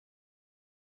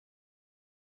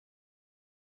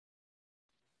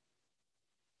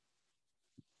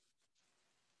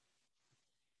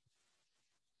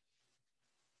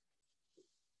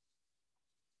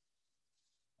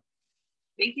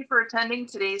Thank you for attending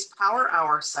today's Power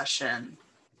Hour session.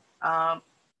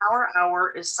 Power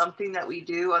Hour is something that we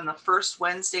do on the first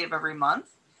Wednesday of every month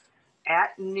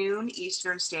at noon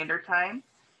Eastern Standard Time.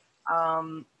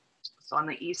 So on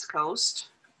the East Coast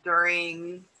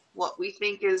during what we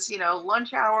think is,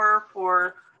 lunch hour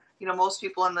for, most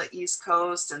people on the East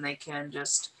Coast, and they can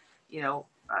just,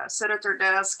 sit at their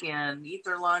desk and eat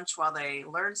their lunch while they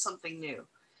learn something new.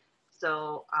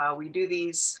 So we do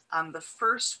these on the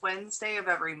first Wednesday of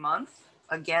every month,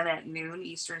 again at noon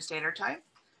Eastern Standard Time.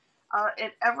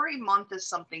 And every month is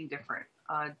something different,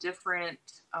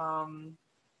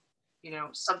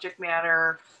 subject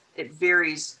matter. It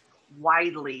varies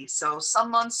widely. So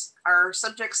some months are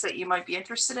subjects that you might be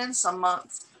interested in. Some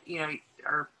months, you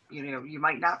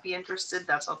might not be interested.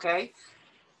 That's okay.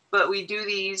 But we do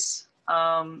these,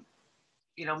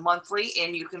 monthly,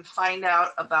 and you can find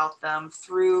out about them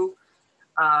through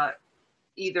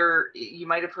either you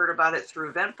might have heard about it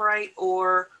through Eventbrite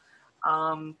or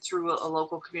through a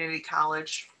local community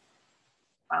college,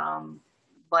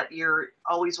 but you're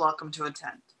always welcome to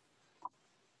attend.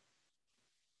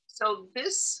 So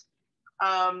this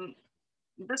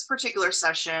particular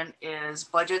session is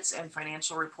budgets and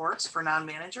financial reports for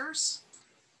non-managers.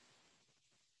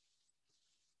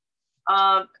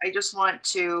 I just want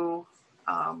to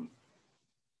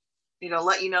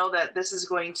let you know that this is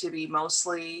going to be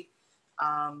mostly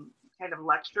kind of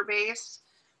lecture based.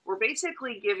 We're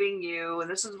basically giving you, and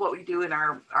this is what we do in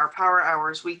our power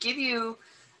hours, we give you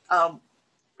an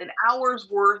hour's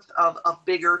worth of a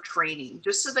bigger training,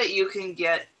 just so that you can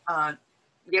get,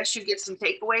 yes, you get some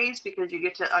takeaways because you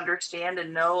get to understand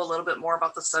and know a little bit more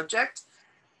about the subject.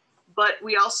 But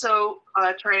we also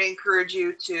try to encourage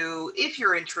you to, if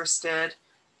you're interested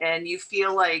and you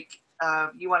feel like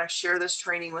you want to share this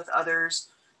training with others,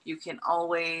 you can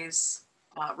always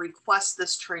request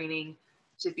this training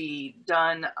to be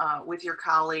done with your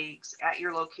colleagues at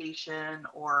your location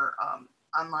or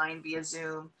online via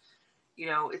Zoom.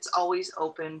 It's always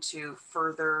open to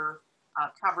further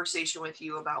conversation with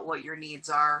you about what your needs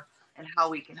are and how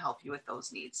we can help you with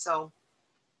those needs. So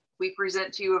we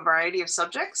present to you a variety of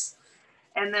subjects,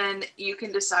 and then you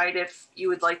can decide if you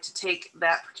would like to take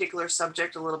that particular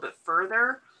subject a little bit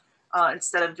further.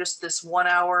 Instead of just this 1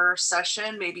 hour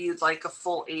session, maybe you'd like a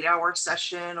full 8 hour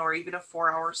session or even a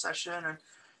 4 hour session. And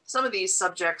some of these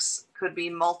subjects could be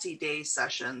multi-day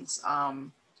sessions.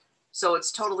 So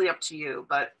it's totally up to you,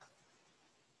 but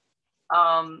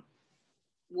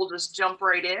we'll just jump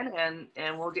right in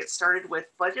and we'll get started with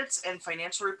budgets and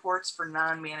financial reports for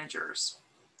non-managers.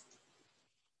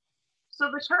 So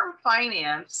the term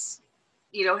finance,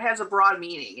 has a broad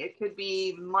meaning. It could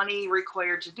be money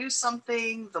required to do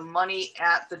something, the money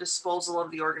at the disposal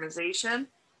of the organization,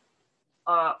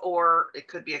 or it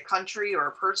could be a country or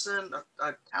a person,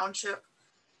 a township.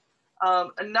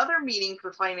 Another meaning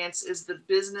for finance is the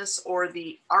business or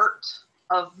the art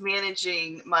of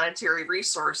managing monetary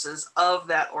resources of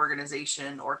that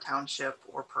organization or township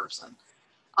or person.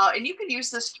 And you can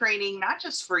use this training not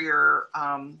just for your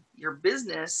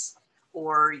business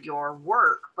or your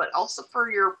work, but also for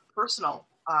your personal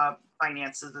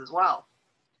finances as well.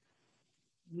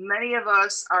 Many of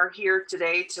us are here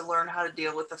today to learn how to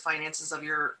deal with the finances of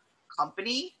your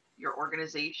company, your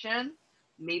organization.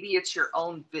 Maybe it's your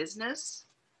own business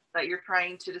that you're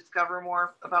trying to discover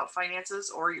more about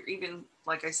finances, or even,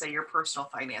 like I say, your personal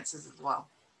finances as well.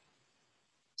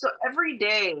 So every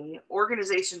day,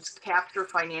 organizations capture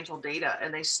financial data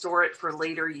and they store it for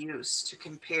later use to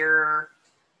compare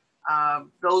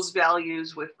those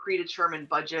values with predetermined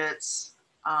budgets,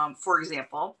 for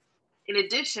example. In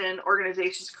addition,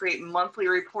 organizations create monthly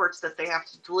reports that they have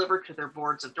to deliver to their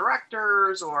boards of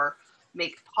directors or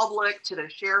make public to their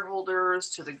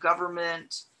shareholders, to the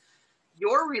government.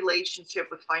 Your relationship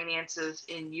with finances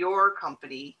in your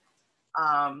company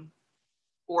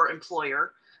or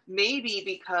employer may be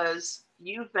because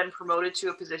you've been promoted to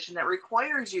a position that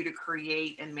requires you to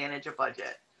create and manage a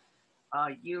budget.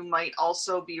 You might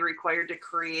also be required to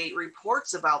create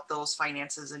reports about those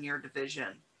finances in your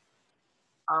division.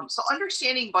 So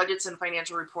understanding budgets and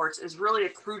financial reports is really a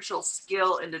crucial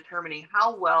skill in determining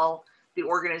how well the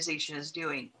organization is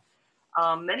doing.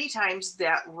 Many times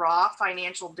that raw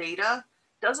financial data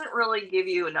doesn't really give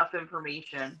you enough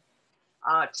information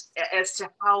as to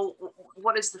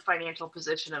what is the financial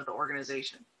position of the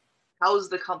organization? How is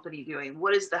the company doing?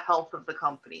 What is the health of the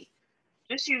company?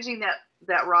 Just using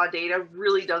that raw data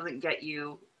really doesn't get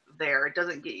you there. It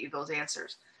doesn't get you those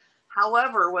answers.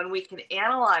 However, when we can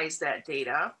analyze that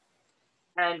data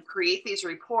and create these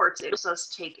reports, it helps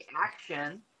us take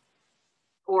action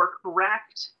or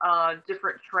correct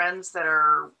different trends that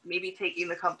are maybe taking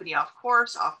the company off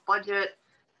course, off budget,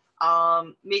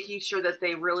 making sure that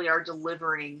they really are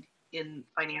delivering in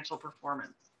financial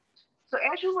performance. So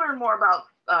as you learn more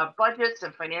about budgets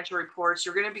and financial reports,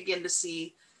 you're going to begin to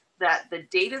see that the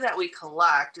data that we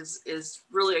collect is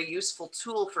really a useful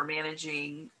tool for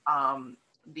managing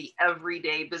the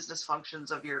everyday business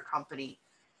functions of your company.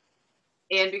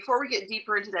 And before we get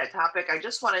deeper into that topic, I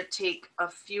just want to take a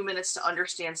few minutes to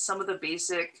understand some of the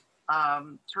basic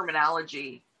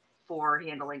terminology for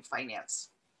handling finance.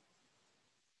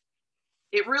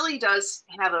 It really does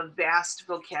have a vast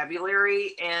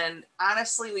vocabulary, and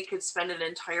honestly, we could spend an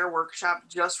entire workshop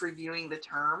just reviewing the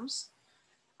terms.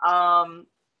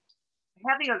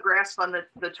 Having a grasp on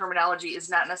the terminology is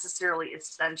not necessarily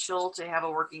essential to have a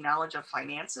working knowledge of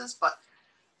finances, but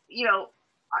you know,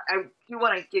 I do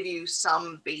want to give you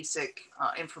some basic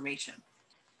information.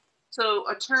 So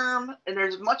a term, and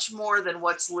there's much more than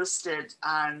what's listed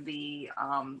on the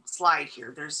slide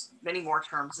here. There's many more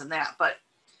terms than that, but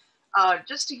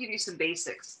just to give you some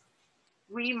basics,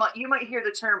 you might hear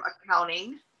the term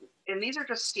accounting, and these are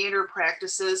just standard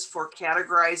practices for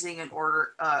categorizing and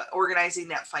organizing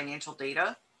that financial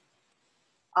data.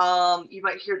 You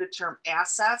might hear the term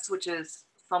assets, which is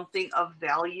something of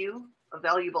value, a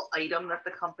valuable item that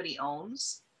the company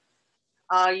owns.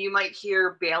 You might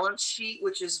hear balance sheet,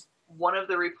 which is one of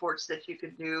the reports that you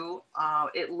could do.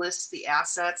 It lists the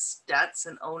assets, debts,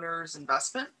 and owner's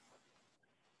investment.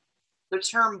 The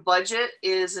term budget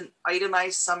is an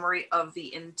itemized summary of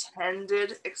the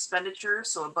intended expenditure.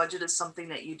 So a budget is something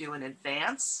that you do in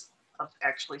advance of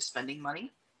actually spending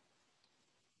money.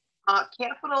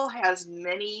 Capital has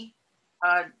many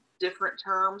different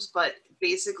terms, but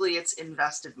basically it's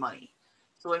invested money.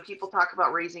 So when people talk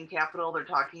about raising capital, they're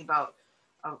talking about,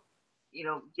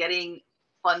 getting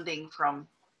funding from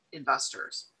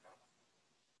investors.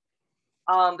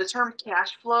 The term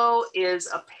cash flow is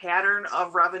a pattern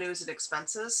of revenues and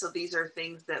expenses. So these are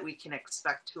things that we can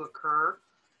expect to occur,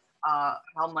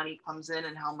 how money comes in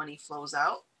and how money flows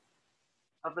out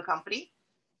of the company.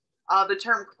 The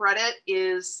term credit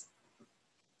is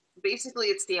basically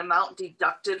it's the amount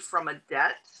deducted from a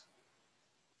debt,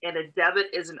 and a debit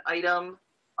is an item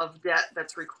of debt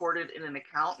that's recorded in an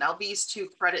account. Now these two,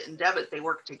 credit and debit, they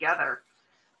work together.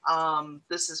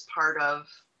 This is part of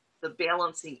the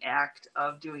balancing act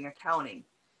of doing accounting.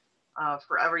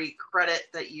 For every credit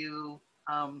that you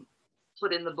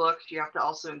put in the books, you have to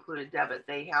also include a debit.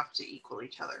 They have to equal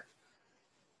each other.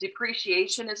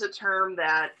 Depreciation is a term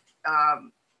that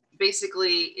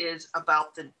basically is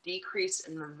about the decrease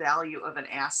in the value of an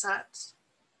asset.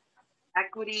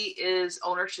 Equity is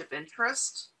ownership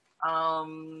interest.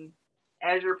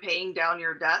 As you're paying down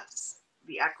your debts,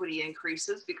 the equity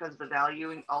increases because the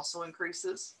value also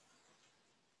increases.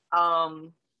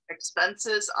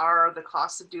 Expenses are the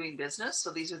cost of doing business.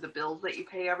 So these are the bills that you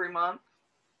pay every month.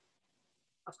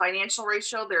 A financial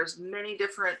ratio, there's many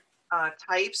different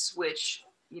types, which,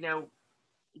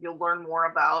 you'll learn more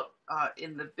about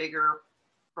in the bigger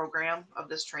program of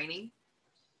this training.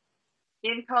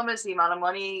 Income is the amount of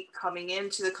money coming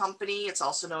into the company. It's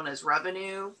also known as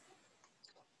revenue.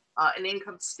 An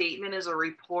income statement is a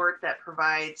report that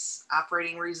provides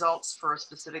operating results for a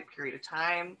specific period of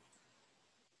time.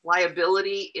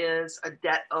 Liability is a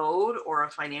debt owed or a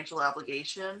financial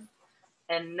obligation.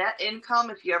 And net income,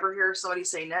 if you ever hear somebody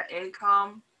say net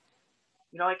income,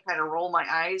 I kind of roll my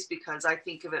eyes because I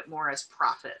think of it more as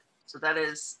profit. So that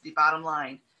is the bottom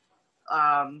line.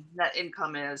 Net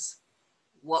income is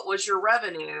what was your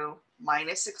revenue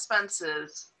minus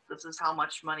expenses. This is how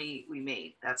much money we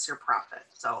made. That's your profit.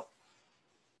 So,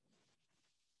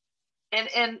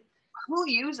 and who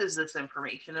uses this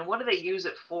information and what do they use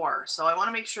it for? So I want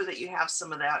to make sure that you have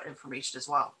some of that information as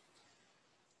well.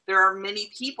 There are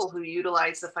many people who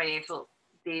utilize the financial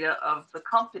data of the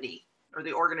company or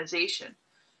the organization.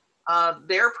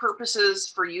 Their purposes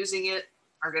for using it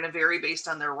are going to vary based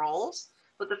on their roles,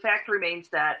 but the fact remains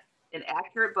that an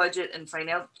accurate budget and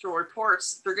financial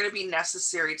reports, they're going to be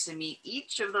necessary to meet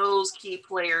each of those key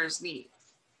players' needs.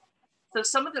 So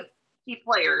some of the key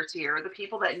players here, the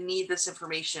people that need this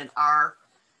information are,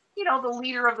 the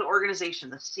leader of the organization,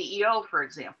 the CEO, for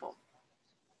example.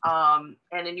 And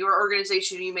in your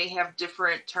organization, you may have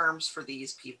different terms for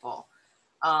these people.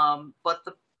 But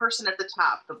the person at the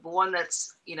top, the one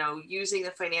that's, using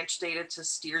the financial data to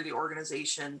steer the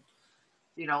organization,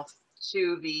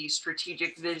 to the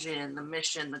strategic vision, the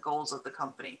mission, the goals of the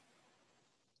company.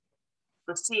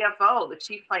 The CFO, the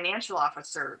Chief Financial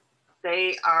Officer,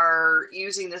 they are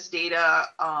using this data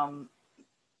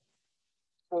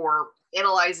for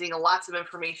analyzing lots of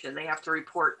information. They have to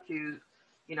report to,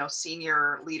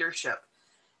 senior leadership,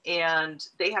 and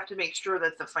they have to make sure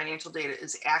that the financial data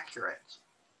is accurate.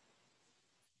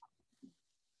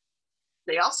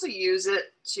 They also use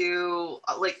it to,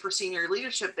 like for senior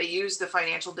leadership, they use the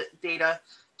financial data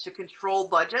to control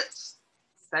budgets,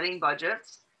 setting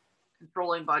budgets,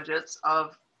 controlling budgets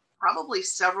of probably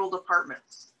several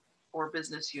departments or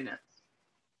business units.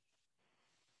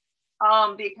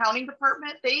 The accounting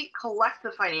department, they collect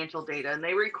the financial data and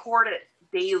they record it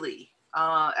daily.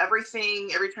 Every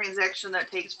transaction that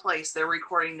takes place, they're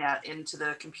recording that into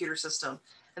the computer system,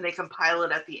 and they compile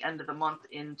it at the end of the month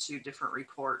into different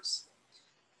reports.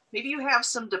 Maybe you have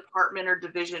some department or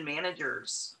division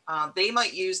managers. They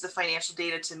might use the financial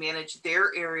data to manage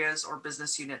their areas or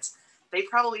business units. They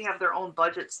probably have their own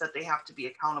budgets that they have to be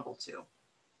accountable to.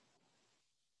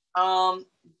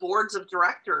 Boards of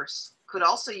directors could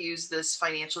also use this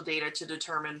financial data to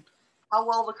determine how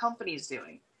well the company is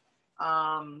doing. They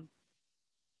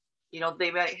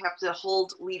might have to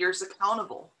hold leaders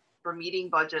accountable for meeting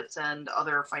budgets and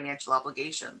other financial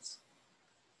obligations.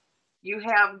 You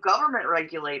have government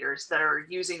regulators that are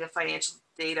using the financial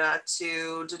data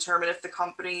to determine if the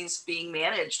company's being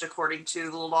managed according to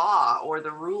the law or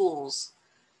the rules,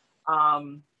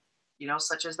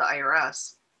 such as the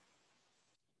IRS.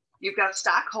 You've got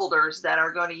stockholders that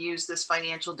are going to use this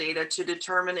financial data to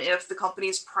determine if the company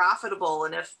is profitable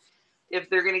and if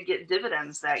they're going to get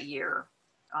dividends that year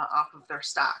off of their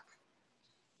stock.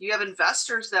 You have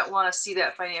investors that want to see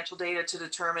that financial data to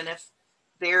determine if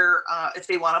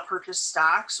they want to purchase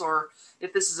stocks or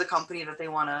if this is a company that they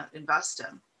want to invest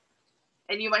in.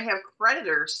 And you might have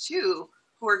creditors too,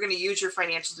 who are going to use your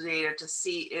financial data to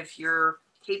see if you're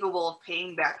capable of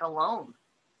paying back a loan.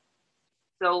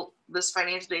 So this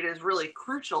financial data is really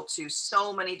crucial to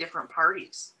so many different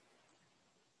parties.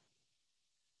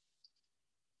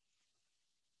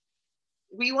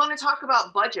 We want to talk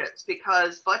about budgets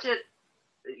because the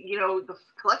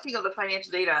collecting of the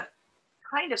financial data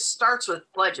kind of starts with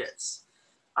budgets.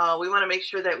 We want to make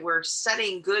sure that we're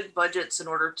setting good budgets in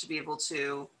order to be able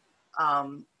to,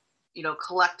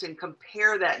 collect and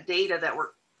compare that data that we're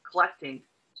collecting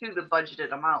to the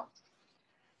budgeted amount.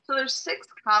 So there's 6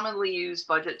 commonly used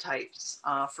budget types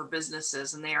for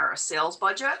businesses, and they are a sales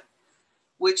budget,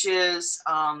 which is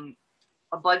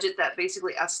a budget that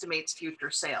basically estimates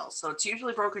future sales. So it's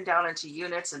usually broken down into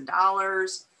units and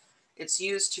dollars. It's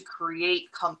used to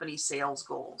create company sales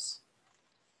goals.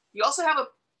 You also have a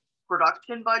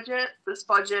production budget. This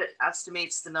budget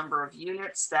estimates the number of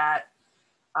units that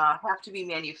have to be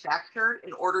manufactured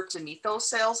in order to meet those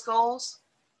sales goals.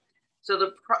 So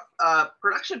the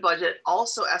production budget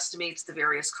also estimates the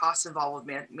various costs involved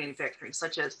with manufacturing,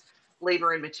 such as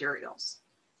labor and materials.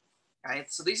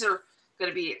 Right? So these are going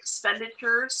to be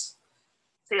expenditures.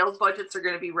 Sales budgets are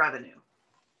going to be revenue.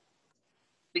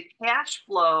 The cash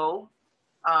flow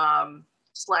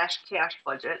slash cash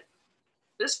budget,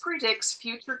 this predicts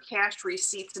future cash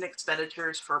receipts and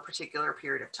expenditures for a particular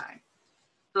period of time.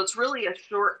 So it's really a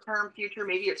short-term future.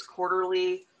 Maybe it's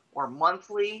quarterly or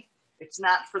monthly. It's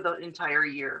not for the entire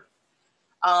year.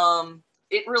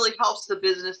 It really helps the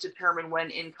business determine when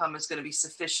income is going to be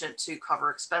sufficient to cover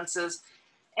expenses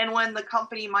and when the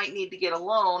company might need to get a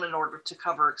loan in order to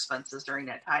cover expenses during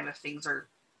that time if things are,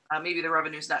 maybe the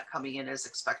revenue is not coming in as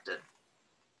expected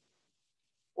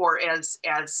or as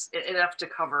enough to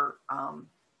cover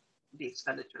the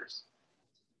expenditures.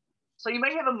 So you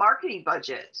might have a marketing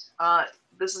budget.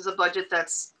 This is a budget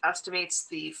that estimates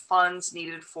the funds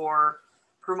needed for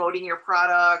promoting your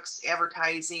products,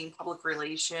 advertising, public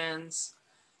relations.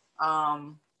 A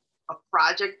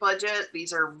project budget,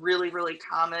 these are really, really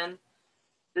common.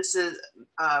 This is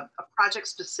a project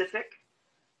specific.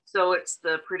 So it's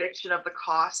the prediction of the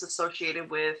costs associated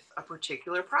with a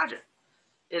particular project.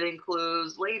 It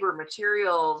includes labor,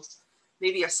 materials,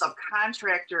 maybe a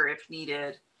subcontractor if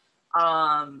needed,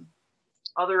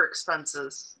 other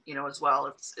expenses, as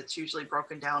well. It's usually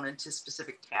broken down into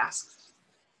specific tasks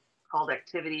called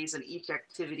activities, and each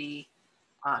activity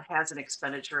has an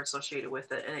expenditure associated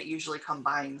with it, and it usually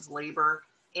combines labor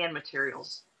and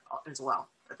materials as well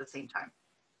at the same time.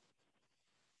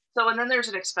 So, and then there's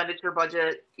an expenditure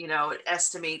budget. It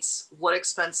estimates what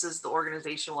expenses the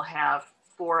organization will have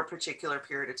for a particular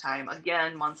period of time.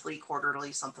 Again, monthly,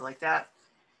 quarterly, something like that.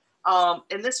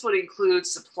 And this would include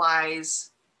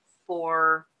supplies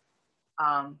for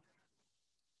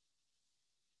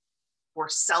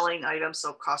selling items,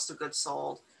 so cost of goods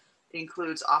sold. It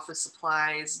includes office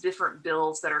supplies, different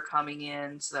bills that are coming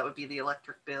in, so that would be the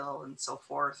electric bill and so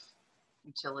forth,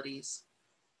 utilities.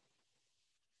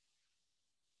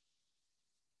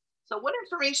 So what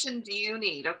information do you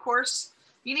need? Of course,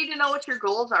 You need to know what your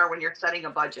goals are when you're setting a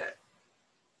budget.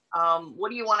 What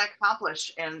do you want to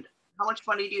accomplish, and how much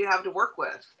money do you have to work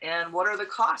with, and what are the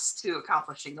costs to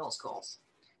accomplishing those goals?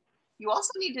 You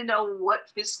also need to know what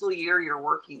fiscal year you're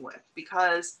working with,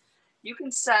 because you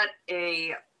can set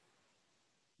a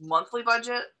monthly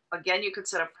budget. Again, you could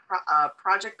set a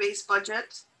project-based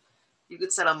budget. You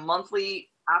could set a monthly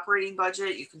operating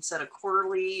budget. You can set a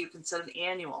quarterly. You can set an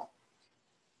annual.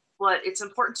 But it's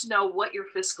important to know what your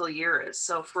fiscal year is.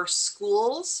 So for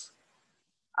schools,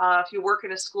 if you work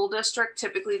in a school district,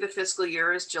 typically the fiscal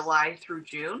year is July through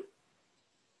June.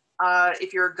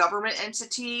 If you're a government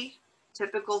entity,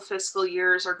 typical fiscal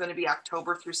years are going to be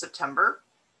October through September.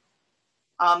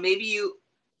 Maybe you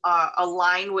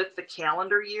align with the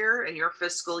calendar year, and your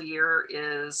fiscal year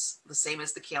is the same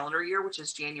as the calendar year, which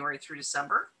is January through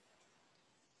December.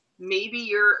 Maybe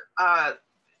your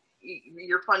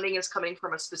funding is coming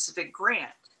from a specific grant.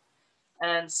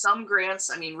 And some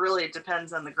grants, I mean, really it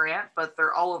depends on the grant, but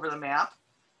they're all over the map.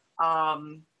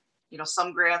 You know,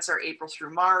 some grants are April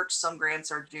through March, some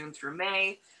grants are June through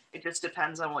May. It just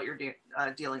depends on what you're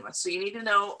dealing with. So you need to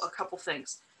know a couple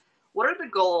things. What are the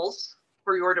goals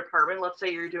for your department? Let's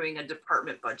say you're doing a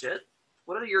department budget.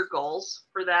 What are your goals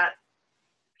for that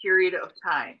period of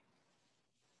time?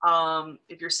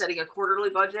 If you're setting a quarterly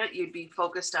budget, you'd be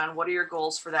focused on what are your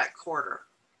goals for that quarter?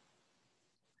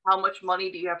 How much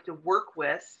money do you have to work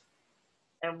with,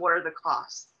 and what are the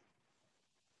costs?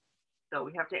 So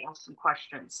we have to ask some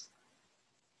questions.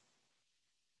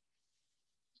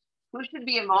 Who should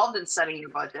be involved in setting your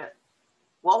budget?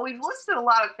 Well, we've listed a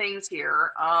lot of things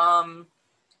here.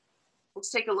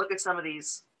 Let's take a look at some of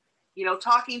these. You know,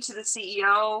 talking to the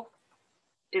CEO,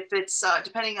 if it's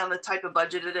depending on the type of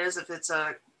budget it is, if it's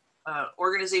a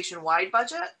organization-wide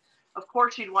budget, of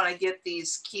course you'd want to get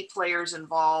these key players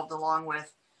involved along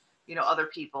with, you know, other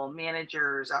people,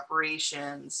 managers,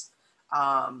 operations,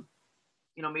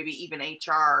 you know, maybe even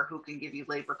HR who can give you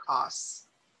labor costs.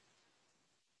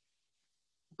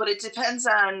 But it depends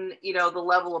on, you know, the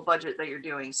level of budget that you're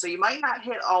doing. So you might not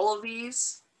hit all of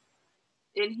these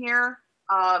in here,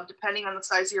 depending on the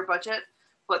size of your budget,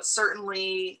 but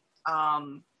certainly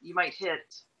you might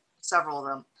hit several of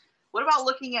them. What about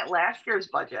looking at last year's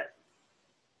budget?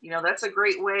 You know, that's a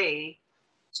great way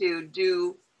to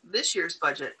do this year's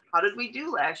budget. How did we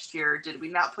do last year? Did we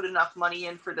not put enough money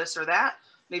in for this or that?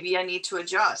 Maybe I need to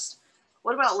adjust.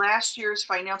 What about last year's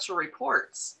financial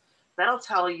reports? That'll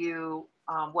tell you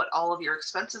what all of your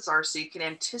expenses are, so you can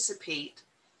anticipate,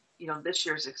 you know, this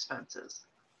year's expenses.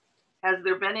 Has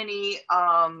there been any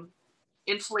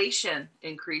inflation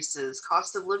increases,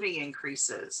 cost of living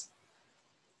increases?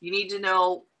 You need to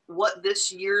know what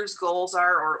this year's goals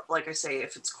are, or like I say,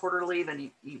 if it's quarterly,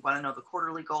 then you want to know the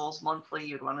quarterly goals. Monthly,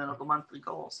 you'd want to know the monthly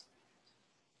goals.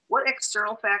 What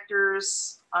external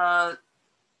factors,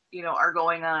 you know, are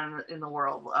going on in the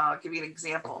world? I'll give you an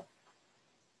example.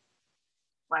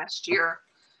 Last year,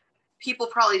 people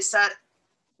probably set,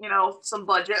 you know, some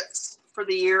budgets for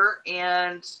the year,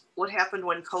 and what happened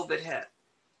when COVID hit?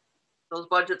 Those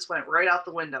budgets went right out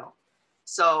the window.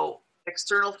 So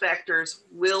external factors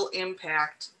will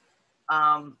impact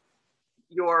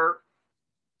your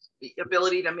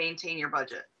ability to maintain your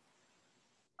budget.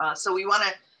 So we want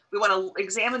to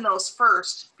examine those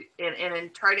first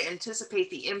and try to anticipate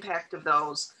the impact of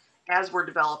those as we're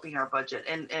developing our budget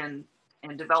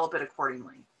and develop it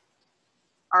accordingly.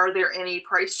 Are there any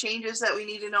price changes that we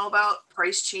need to know about?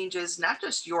 Price changes, not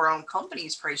just your own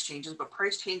company's price changes, but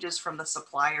price changes from the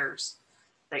suppliers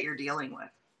that you're dealing with.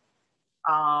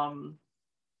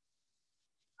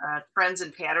 Trends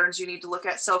and patterns you need to look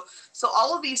at. So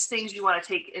all of these things you want to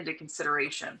take into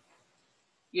consideration.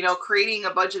 You know, creating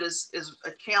a budget is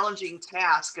a challenging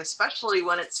task, especially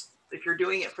when if you're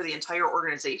doing it for the entire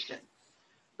organization.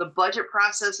 The budget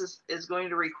process is going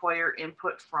to require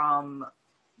input from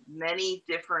many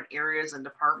different areas and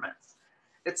departments.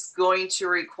 It's going to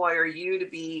require you to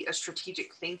be a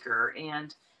strategic thinker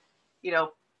and, you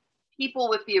know, people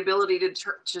with the ability to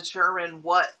determine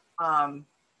what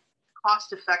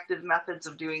cost-effective methods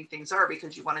of doing things are,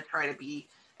 because you want to try to be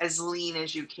as lean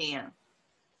as you can.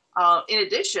 In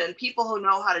addition, people who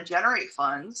know how to generate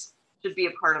funds should be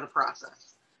a part of the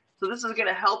process. So this is going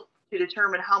to help to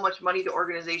determine how much money the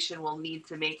organization will need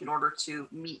to make in order to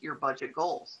meet your budget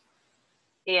goals.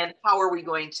 And how are we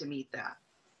going to meet that?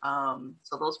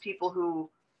 So those people who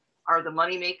are the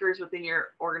money makers within your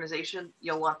organization,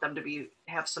 you'll want them to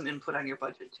have some input on your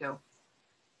budget too.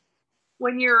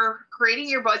 When you're creating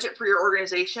your budget for your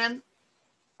organization,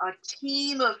 a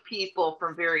team of people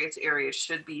from various areas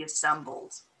should be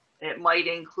assembled. It might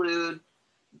include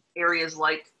areas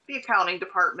like the accounting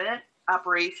department.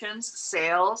 operations,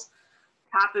 sales,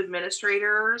 top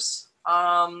administrators.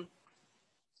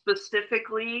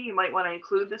 Specifically, you might want to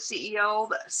include the CEO,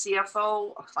 the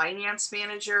CFO, a finance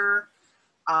manager,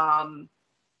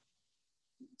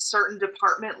 certain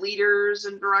department leaders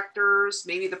and directors,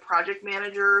 maybe the project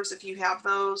managers if you have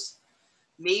those,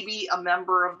 maybe a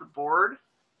member of the board.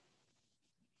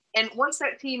 And once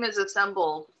that team is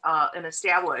assembled and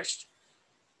established,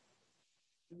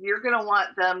 you're going to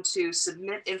want them to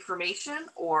submit information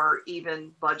or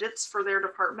even budgets for their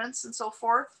departments and so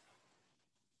forth.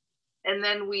 And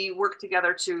then we work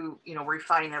together to,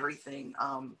 refine everything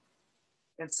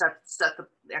and set the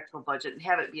actual budget and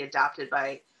have it be adopted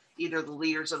by either the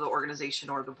leaders of the organization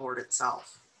or the board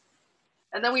itself.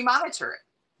 And then we monitor it.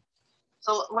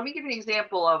 So let me give you an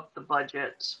example of the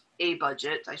budget, a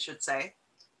budget, I should say.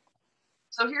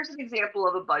 So here's an example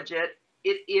of a budget.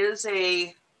 It is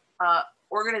a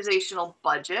organizational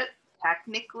budget.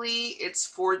 Technically, it's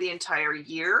for the entire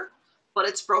year, but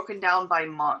it's broken down by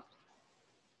month.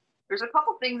 There's a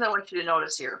couple things I want you to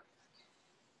notice here.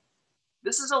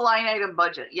 This is a line item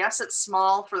budget. Yes, it's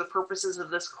small for the purposes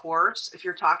of this course. If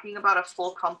you're talking about a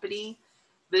full company,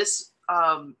 this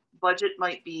budget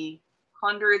might be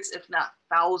hundreds, if not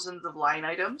thousands of line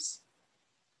items.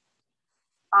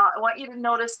 I want you to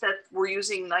notice that we're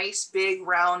using nice big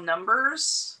round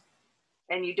numbers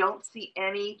and you don't see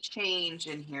any change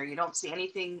in here. You don't see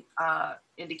anything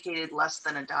indicated less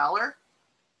than $1.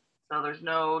 So there's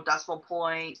no decimal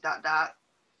point, ...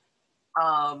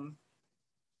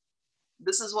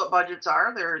 This is what budgets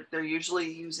are. They're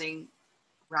usually using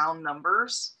round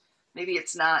numbers. Maybe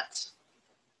it's not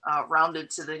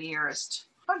rounded to the nearest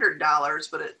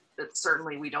 $100, but it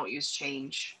certainly, we don't use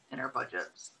change in our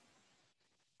budgets.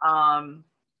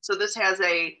 So this has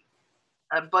a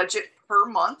budget per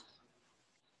month.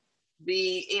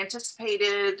 The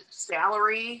anticipated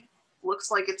salary looks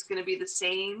like it's going to be the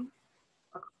same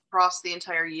across the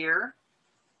entire year.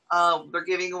 They're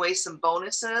giving away some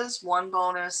bonuses, one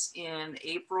bonus in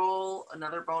April,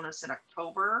 another bonus in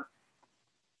October.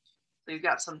 So you've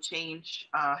got some change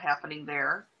happening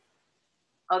there.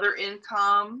 Other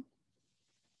income,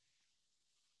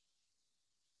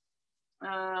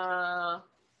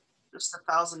 just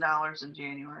 $1,000 in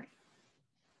January.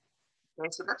 Okay,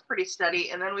 so that's pretty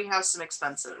steady. And then we have some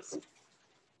expenses.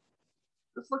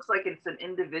 This looks like it's an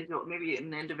individual, maybe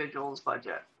an individual's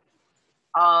budget.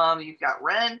 You've got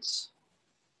rent,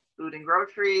 food and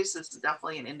groceries. This is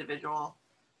definitely an individual.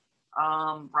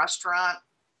 Restaurant,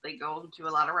 they go to a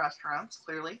lot of restaurants,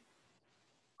 clearly.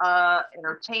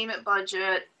 Entertainment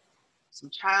budget, some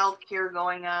child care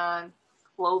going on,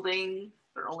 clothing,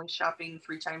 they're only shopping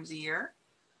 3 times a year.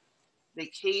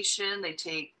 Vacation, they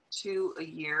take 2 a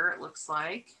year, it looks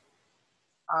like.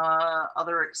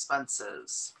 Other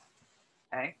expenses,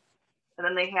 okay? And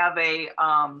then they have a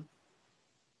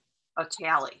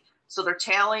tally. So they're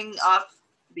tallying up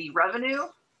the revenue,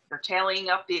 they're tallying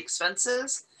up the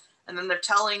expenses, and then they're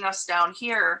telling us down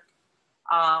here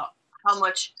how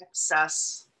much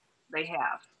excess they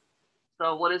have.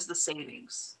 So what is the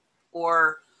savings?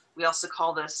 Or we also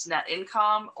call this net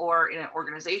income, or in an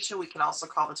organization, we can also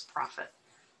call this profit.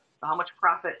 So how much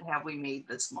profit have we made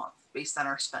this month based on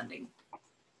our spending?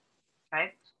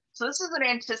 Okay, so this is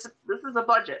a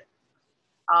budget.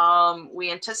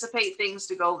 We anticipate things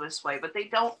to go this way, but they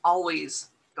don't always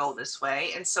go this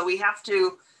way. And so we have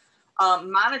to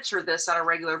monitor this on a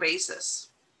regular basis.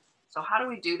 So how do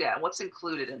we do that? What's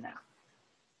included in that?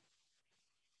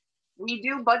 We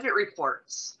do budget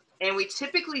reports, and we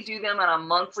typically do them on a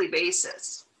monthly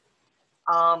basis.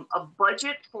 A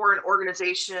budget for an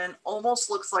organization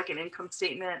almost looks like an income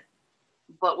statement,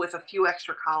 but with a few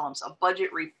extra columns. A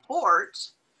budget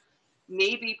report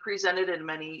may be presented in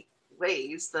many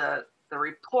ways. The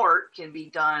report can be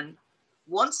done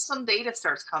once some data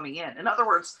starts coming in. In other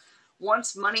words,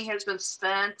 once money has been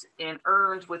spent and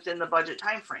earned within the budget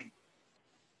timeframe.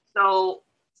 So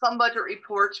some budget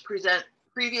reports present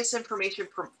previous information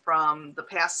from the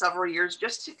past several years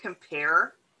just to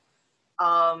compare,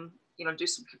 do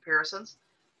some comparisons.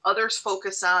 Others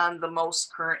focus on the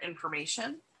most current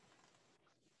information.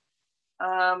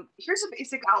 Here's a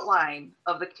basic outline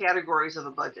of the categories of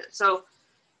a budget. So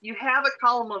you have a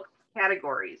column of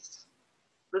categories.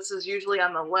 This is usually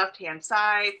on the left-hand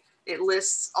side. It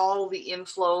lists all the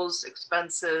inflows,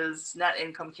 expenses, net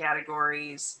income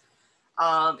categories.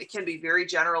 It can be very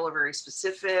general or very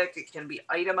specific. It can be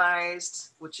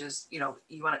itemized, which is, you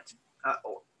want it to,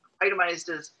 itemized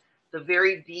is the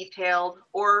very detailed,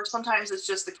 or sometimes it's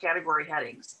just the category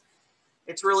headings.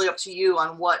 It's really up to you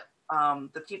on what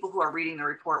the people who are reading the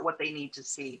report, what they need to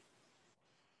see.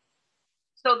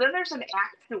 So then there's an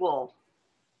actual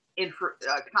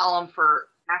column for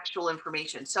actual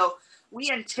information. So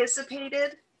we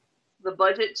anticipated the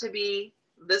budget to be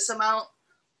this amount,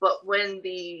 but when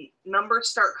the numbers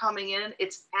start coming in,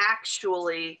 it's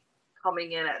actually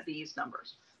coming in at these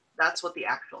numbers. That's what the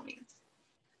actual means.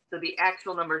 So the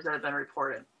actual numbers that have been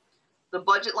reported. The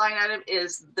budget line item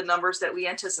is the numbers that we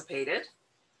anticipated.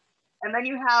 And then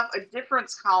you have a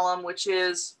difference column, which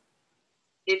is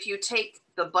if you take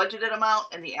the budgeted amount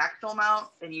and the actual amount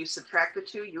and you subtract the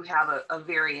two, you have a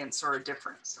variance or a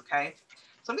difference, okay?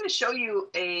 So I'm going to show you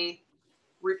a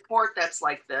report that's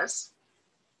like this.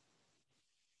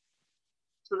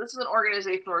 So this is an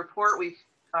organizational report.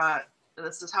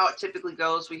 This is how it typically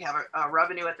goes. We have a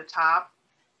revenue at the top.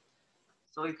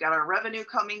 So we've got our revenue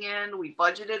coming in. We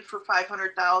budgeted for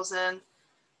 500,000,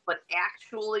 but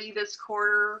actually this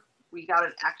quarter we got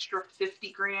an extra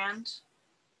 50 grand.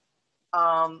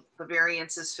 The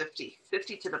variance is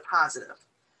 50 to the positive.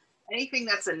 Anything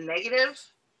that's a negative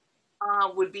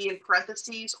would be in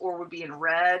parentheses or would be in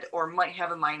red or might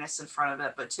have a minus in front of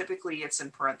it, but typically it's in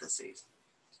parentheses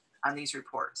on these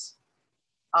reports.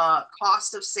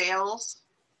 Cost of sales.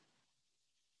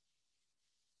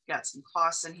 Got some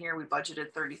costs in here. We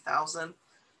budgeted 30,000.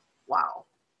 Wow.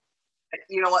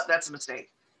 You know what? That's a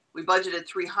mistake. We budgeted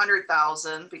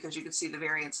 300,000 because you can see the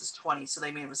variance is 20. So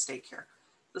they made a mistake here.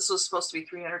 This was supposed to be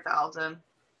 300,000.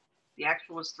 The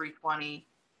actual was 320.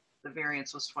 The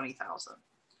variance was 20,000.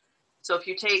 So if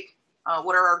you take,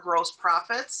 what are our gross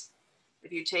profits?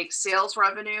 If you take sales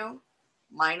revenue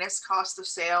minus cost of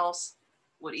sales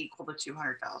would equal to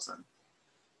 200,000.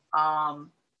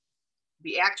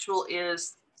 The actual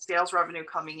is sales revenue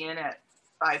coming in at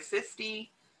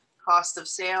 550, cost of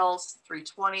sales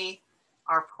 320.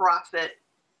 Our profit,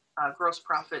 gross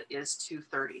profit is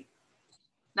 230.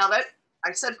 Now that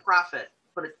I said profit,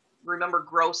 but remember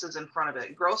gross is in front of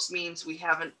it. Gross means we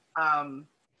haven't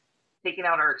taken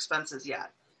out our expenses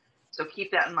yet. So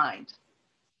keep that in mind.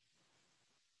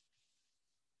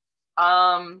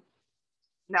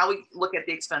 Now we look at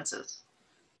the expenses.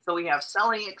 So we have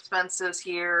selling expenses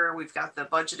here. We've got the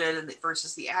budgeted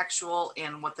versus the actual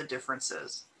and what the difference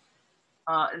is.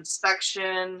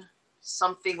 Inspection,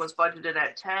 something was budgeted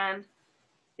at 10.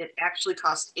 It actually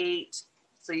cost 8.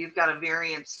 So you've got a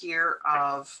variance here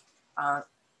of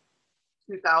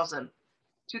 2,000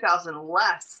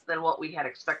 less than what we had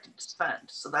expected to spend.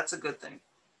 So that's a good thing.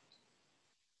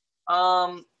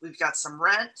 We've got some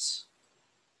rent,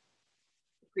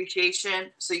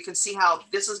 depreciation. So you can see how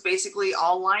this is basically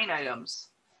all line items.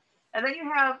 And then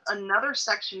you have another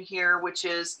section here, which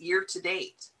is year to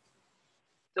date.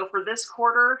 So for this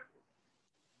quarter,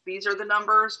 these are the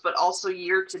numbers, but also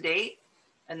year to date.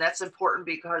 And that's important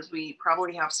because we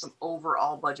probably have some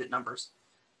overall budget numbers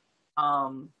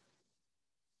that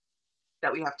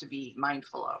we have to be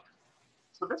mindful of.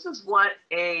 So this is what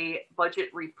a budget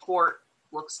report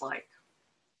looks like.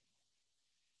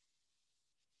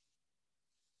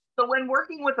 So when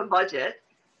working with a budget,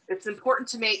 it's important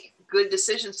to make good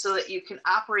decisions so that you can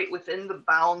operate within the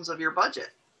bounds of your budget.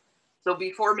 So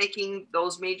before making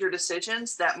those major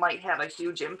decisions that might have a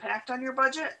huge impact on your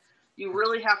budget, you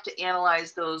really have to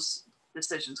analyze those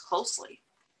decisions closely.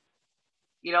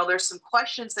 You know, there's some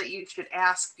questions that you should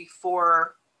ask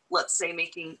before, let's say,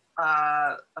 making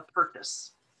a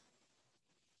purchase.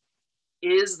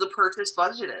 Is the purchase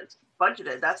budgeted?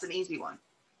 That's an easy one.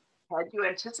 Had you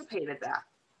anticipated that?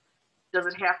 Does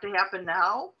it have to happen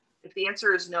now? If the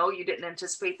answer is no, you didn't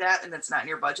anticipate that and it's not in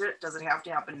your budget, does it have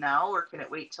to happen now or can it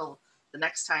wait till the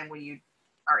next time when you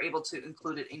are able to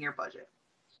include it in your budget?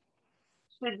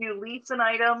 Should you lease an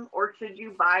item or should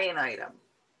you buy an item?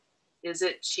 Is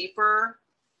it cheaper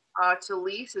to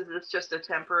lease? Is this just a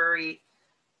temporary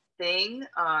thing?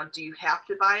 Do you have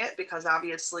to buy it? Because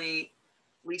obviously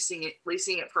leasing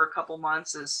it for a couple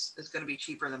months is going to be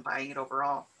cheaper than buying it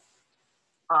overall,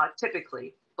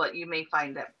 typically. But you may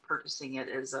find that purchasing it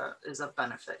is a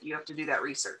benefit. You have to do that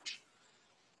research.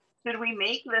 Should we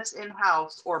make this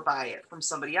in-house or buy it from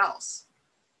somebody else?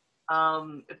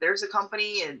 If there's a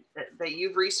company that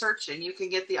you've researched and you can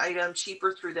get the item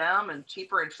cheaper through them and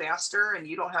cheaper and faster, and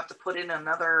you don't have to put in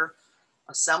another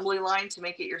assembly line to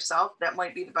make it yourself, that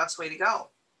might be the best way to go.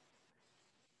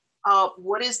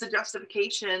 What is the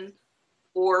justification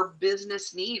or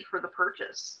business need for the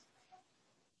purchase?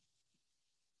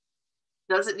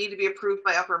 Does it need to be approved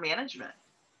by upper management?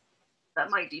 That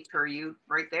might deter you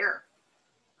right there.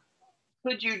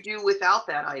 Could you do without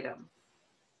that item?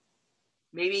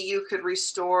 Maybe you could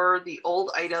restore the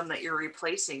old item that you're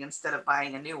replacing instead of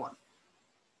buying a new one.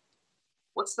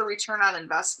 What's the return on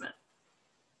investment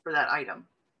for that item?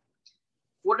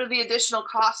 What are the additional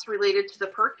costs related to the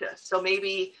purchase? So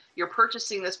maybe you're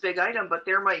purchasing this big item, but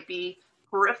there might be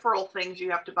peripheral things you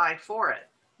have to buy for it.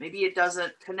 Maybe it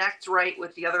doesn't connect right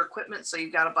with the other equipment, so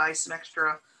you've got to buy some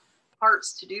extra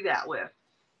parts to do that with.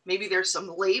 Maybe there's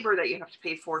some labor that you have to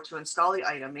pay for to install the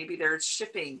item. Maybe there's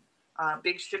shipping,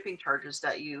 big shipping charges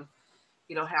that you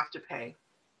have to pay.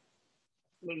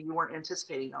 Maybe you weren't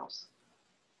anticipating those.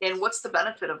 And what's the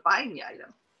benefit of buying the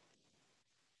item?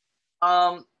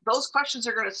 Those questions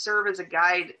are going to serve as a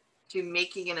guide to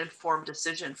making an informed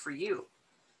decision for you.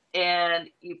 And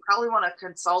you probably want to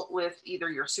consult with either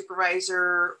your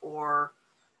supervisor or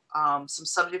some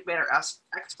subject matter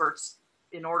experts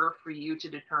in order for you to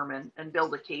determine and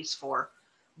build a case for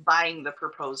buying the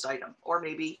proposed item, or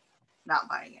maybe not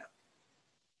buying it.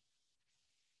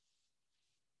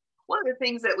 One of the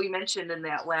things that we mentioned in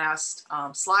that last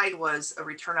slide was a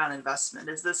return on investment.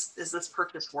 Is this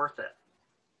purchase worth it?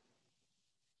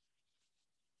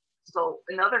 So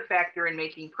another factor in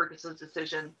making purchasing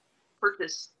decisions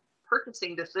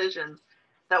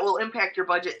that will impact your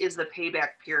budget is the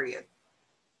payback period.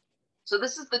 So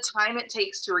this is the time it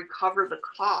takes to recover the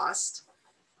cost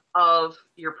of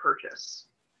your purchase.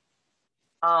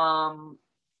 The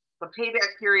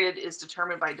payback period is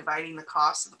determined by dividing the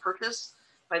cost of the purchase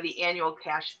by the annual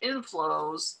cash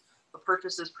inflows the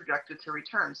purchase is projected to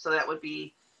return. So that would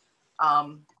be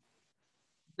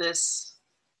this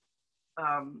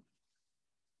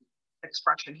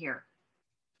expression here.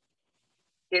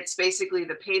 It's basically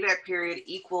the payback period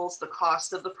equals the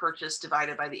cost of the purchase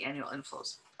divided by the annual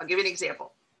inflows. I'll give you an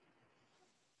example.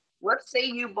 Let's say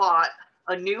you bought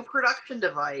a new production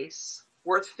device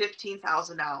worth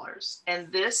 $15,000,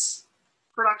 and this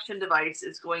production device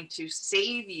is going to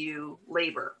save you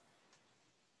labor.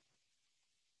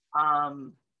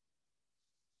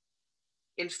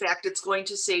 In fact, it's going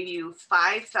to save you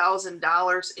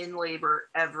 $5,000 in labor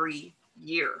every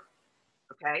year.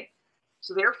 Okay.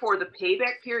 So therefore, the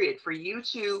payback period for you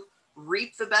to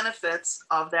reap the benefits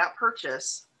of that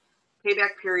purchase,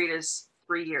 payback period is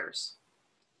 3 years.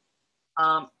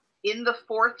 In the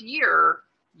 4th year,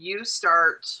 you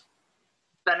start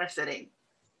benefiting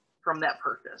from that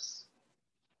purchase.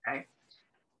 Okay.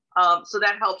 So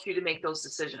that helps you to make those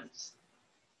decisions.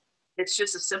 It's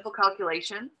just a simple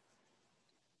calculation.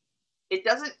 It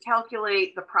doesn't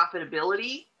calculate the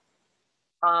profitability,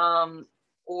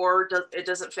 or it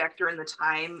doesn't factor in the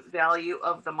time value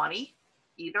of the money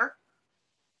either.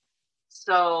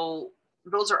 So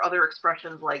those are other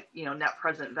expressions like, net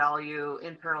present value,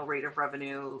 internal rate of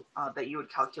revenue that you would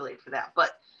calculate for that.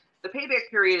 But the payback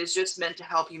period is just meant to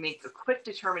help you make the quick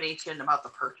determination about the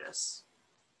purchase.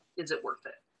 Is it worth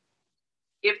it?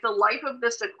 If the life of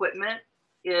this equipment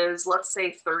is, let's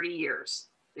say, 30 years,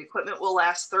 the equipment will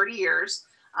last 30 years.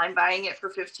 I'm buying it for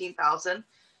 $15,000.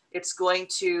 It's going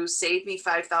to save me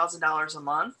 $5,000 a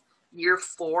month. Year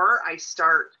 4, I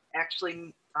start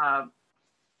actually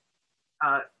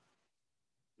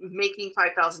making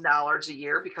 $5,000 a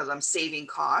year because I'm saving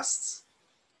costs.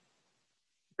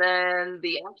 Then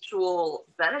the actual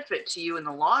benefit to you in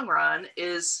the long run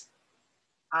is,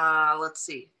 let's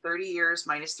see, 30 years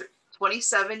minus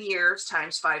 27 years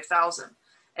times 5,000.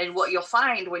 And what you'll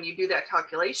find when you do that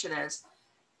calculation is,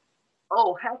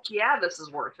 oh, heck yeah, this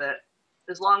is worth it,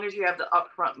 as long as you have the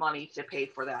upfront money to pay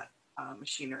for that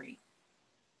machinery.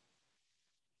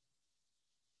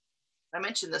 I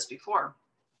mentioned this before,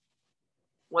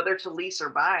 whether to lease or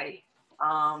buy,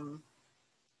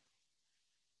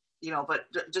 but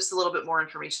just a little bit more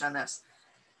information on this.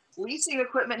 Leasing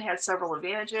equipment has several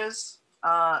advantages.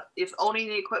 If owning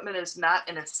the equipment is not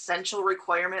an essential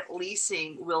requirement,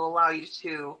 leasing will allow you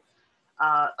to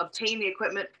obtain the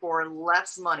equipment for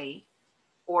less money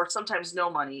or sometimes no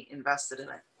money invested in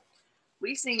it.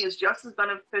 Leasing is just as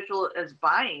beneficial as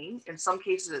buying. In some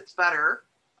cases, it's better.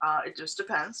 It just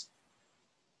depends.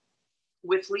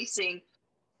 With leasing,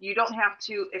 you don't have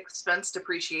to expense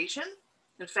depreciation.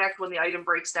 In fact, when the item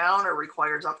breaks down or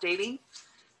requires updating,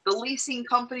 the leasing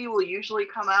company will usually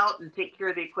come out and take care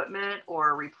of the equipment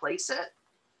or replace it.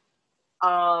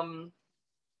 One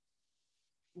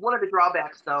of the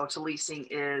drawbacks, though, to leasing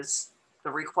is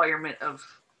the requirement of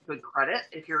good credit.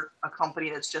 If you're a company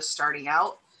that's just starting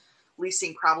out,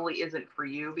 leasing probably isn't for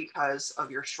you because of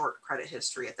your short credit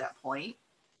history at that point.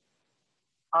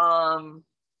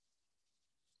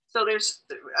 So there's,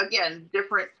 again,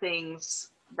 different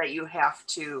things that you have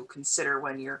to consider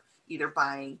when you're either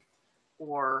buying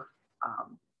or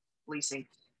leasing.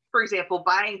 For example,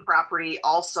 buying property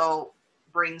also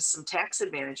brings some tax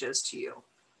advantages to you.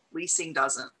 Leasing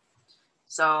doesn't.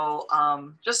 So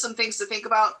just some things to think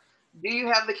about. Do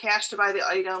you have the cash to buy the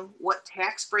item? What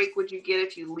tax break would you get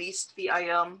if you leased the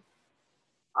item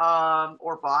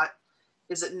or bought?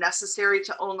 Is it necessary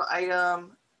to own the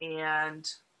item? And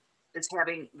is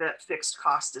having that fixed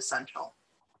cost essential?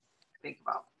 Think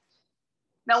about.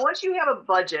 Now, once you have a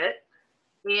budget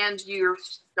and you're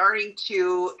starting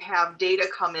to have data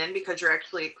come in because you're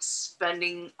actually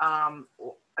expending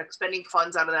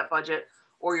funds out of that budget,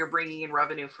 or you're bringing in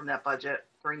revenue from that budget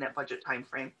during that budget time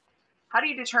frame, how do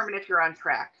you determine if you're on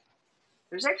track?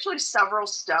 There's actually several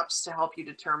steps to help you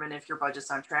determine if your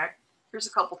budget's on track. Here's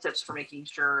a couple tips for making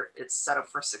sure it's set up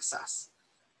for success.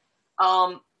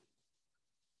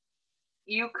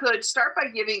 You could start by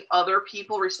giving other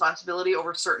people responsibility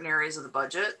over certain areas of the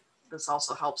budget. This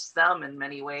also helps them in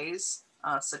many ways,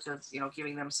 such as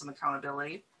giving them some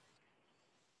accountability.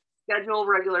 Schedule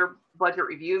regular budget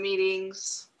review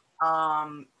meetings,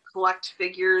 collect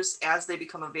figures as they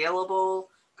become available,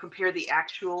 compare the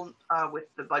actual with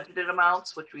the budgeted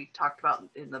amounts, which we talked about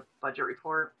in the budget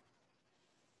report.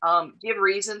 Give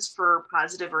reasons for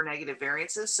positive or negative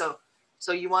variances.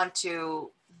 So you want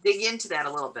to dig into that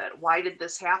a little bit. Why did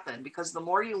this happen? Because the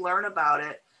more you learn about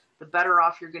it, the better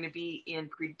off you're going to be in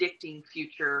predicting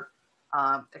future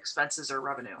expenses or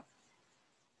revenue.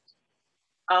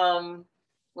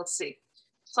 Let's see.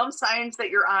 Some signs that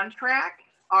you're on track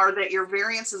are that your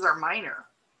variances are minor.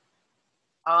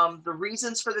 The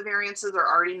reasons for the variances are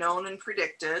already known and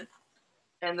predicted.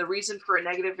 And the reason for a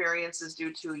negative variance is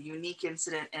due to a unique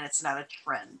incident and it's not a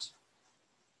trend.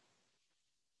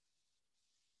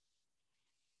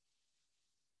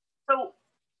 So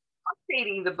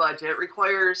updating the budget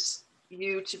requires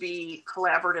you to be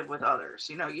collaborative with others.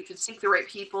 You should seek the right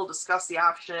people, discuss the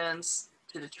options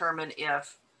to determine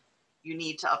if you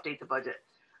need to update the budget.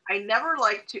 I never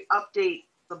like to update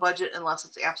the budget unless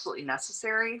it's absolutely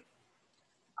necessary,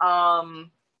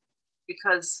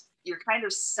 because you're kind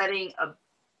of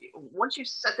once you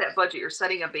set that budget, you're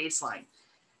setting a baseline.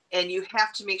 And you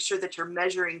have to make sure that you're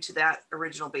measuring to that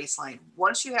original baseline.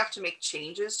 Once you have to make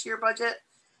changes to your budget,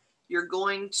 you're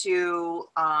going to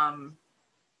have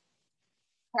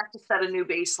to set a new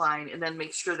baseline and then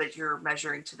make sure that you're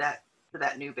measuring to that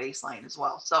new baseline as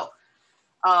well. So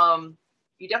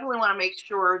you definitely want to make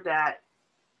sure that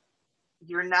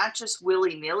you're not just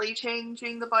willy-nilly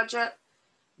changing the budget,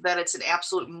 that it's an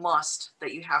absolute must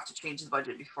that you have to change the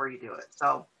budget before you do it.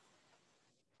 So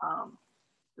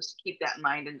just keep that in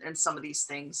mind, and some of these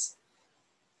things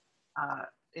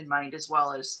in mind, as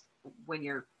well as when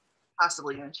you're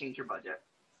possibly going to change your budget.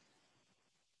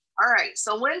 All right,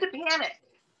 so when to panic?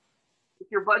 If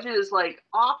your budget is like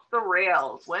off the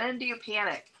rails, when do you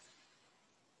panic?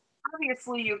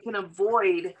 Obviously, you can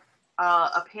avoid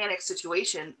a panic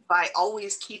situation by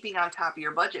always keeping on top of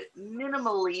your budget.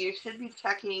 Minimally, you should be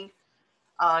checking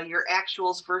your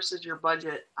actuals versus your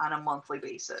budget on a monthly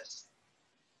basis.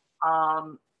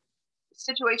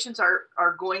 Situations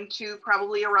are going to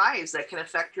probably arise that can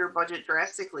affect your budget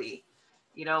drastically,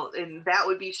 and that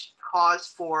would be cause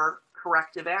for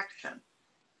corrective action.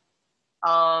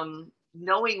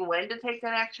 Knowing when to take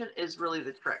that action is really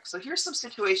the trick. So here's some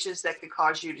situations that could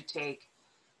cause you to take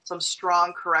some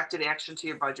strong corrective action to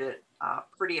your budget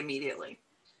pretty immediately.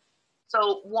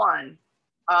 So one,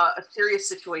 a serious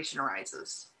situation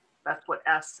arises. That's what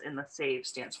S in the SAVE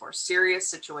stands for. Serious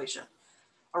situation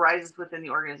arises within the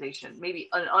organization. Maybe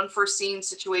an unforeseen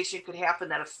situation could happen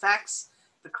that affects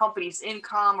the company's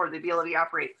income or the ability to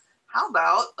operate. How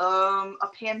about a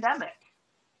pandemic?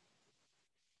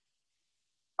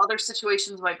 Other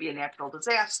situations might be a natural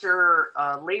disaster,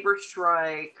 labor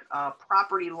strike,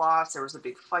 property loss. There was a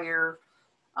big fire,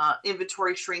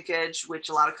 inventory shrinkage, which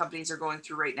a lot of companies are going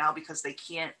through right now because they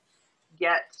can't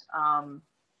get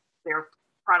their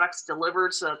products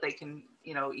delivered so that they can,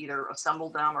 either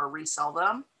assemble them or resell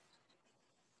them.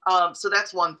 So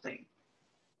that's one thing.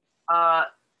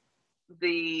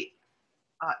 The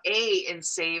A in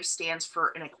SAVE stands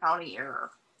for an accounting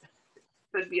error.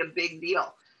 Could be a big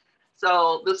deal.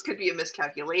 So this could be a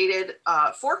miscalculated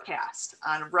forecast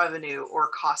on revenue or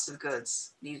cost of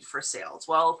goods needed for sales.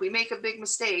 Well, if we make a big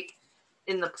mistake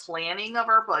in the planning of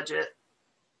our budget,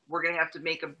 we're going to have to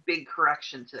make a big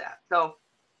correction to that. So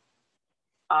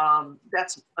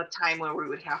that's a time where we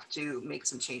would have to make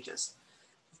some changes.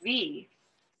 V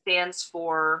stands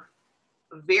for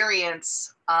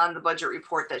variance on the budget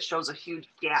report that shows a huge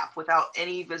gap without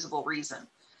any visible reason.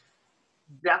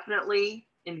 Definitely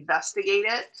investigate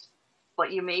it,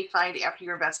 but you may find after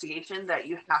your investigation that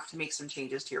you have to make some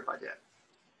changes to your budget.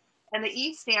 And the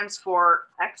E stands for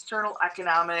external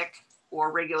economic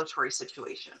or regulatory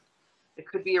situation. It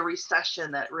could be a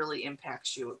recession that really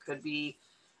impacts you. It could be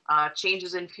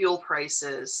changes in fuel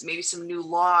prices, maybe some new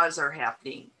laws are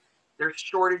happening. There's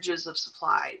shortages of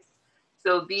supplies.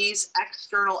 So these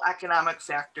external economic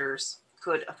factors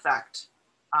could affect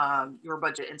your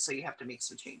budget, and so you have to make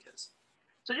some changes.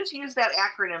 So just use that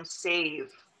acronym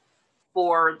SAVE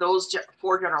for those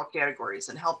four general categories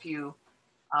and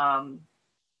um,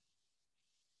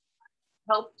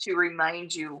 help to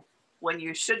remind you when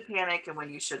you should panic and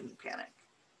when you shouldn't panic.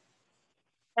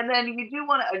 And then you do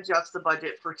want to adjust the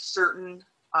budget for certain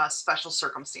special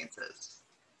circumstances,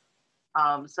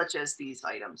 such as these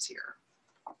items here.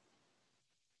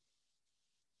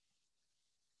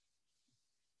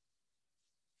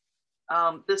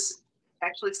 This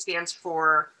actually stands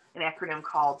for an acronym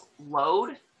called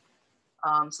LOAD.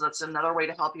 So that's another way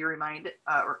to help you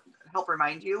help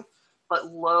remind you.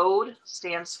 But LOAD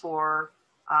stands for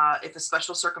if a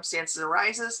special circumstances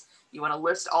arises, you want to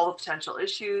list all the potential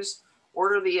issues,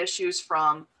 order the issues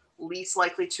from least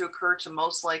likely to occur to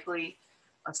most likely,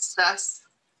 assess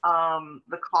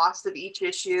the cost of each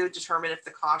issue, determine if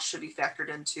the cost should be factored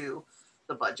into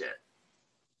the budget.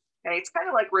 Okay, it's kind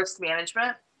of like risk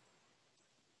management,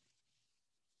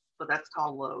 but that's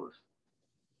called LOAD.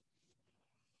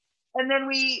 And then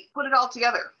we put it all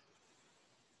together.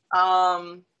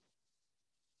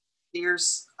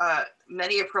 There's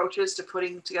many approaches to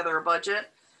putting together a budget.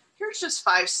 Here's just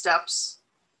 5 steps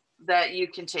that you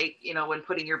can take, when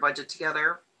putting your budget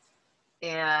together.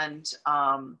 And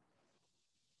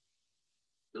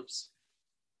oops,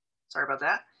 sorry about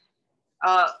that.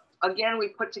 Again, we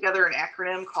put together an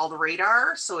acronym called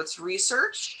RADAR. So it's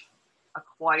research,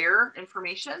 acquire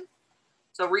information.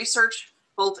 So research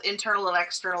both internal and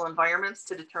external environments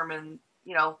to determine,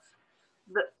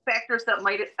 the factors that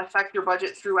might affect your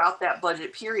budget throughout that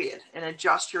budget period and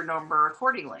adjust your number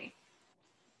accordingly.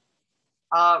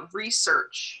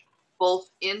 Research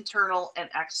both internal and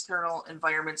external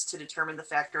environments to determine the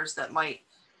factors that might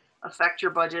affect your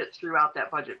budget throughout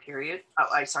that budget period.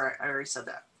 I already said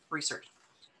that. Research.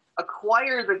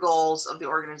 Acquire the goals of the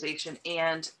organization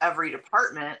and every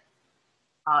department,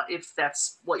 if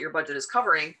that's what your budget is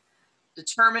covering.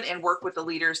 Determine and work with the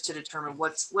leaders to determine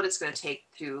what it's going to take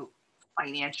to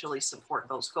financially support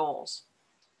those goals.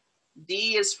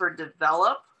 D is for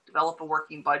develop a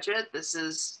working budget. This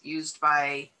is used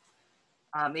by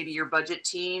maybe your budget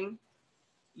team,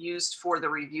 used for the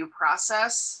review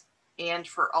process, and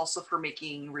also for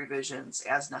making revisions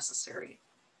as necessary.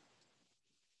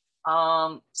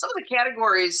 Some of the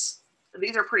categories,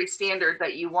 these are pretty standard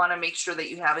that you want to make sure that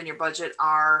you have in your budget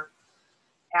are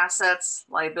assets,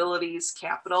 liabilities,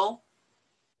 capital,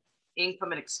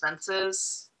 income and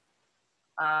expenses,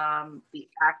 the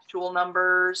actual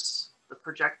numbers, the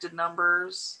projected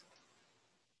numbers.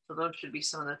 So those should be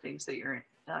some of the things that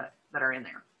that are in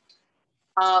there.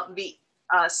 The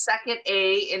second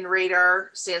A in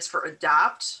RADAR stands for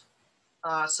adopt.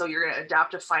 So you're going to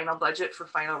adopt a final budget for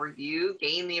final review,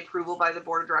 gain the approval by the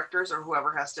board of directors or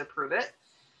whoever has to approve it.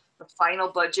 The final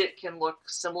budget can look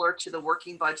similar to the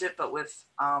working budget, but with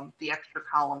the extra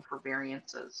column for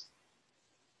variances.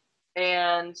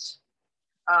 And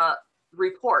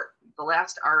report, the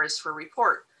last R is for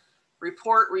report.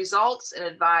 Report results and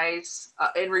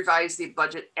revise the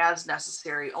budget as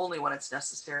necessary, only when it's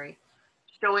necessary,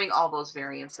 showing all those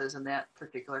variances in that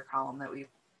particular column that we've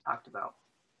talked about.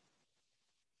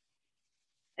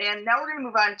 And now we're going to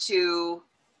move on to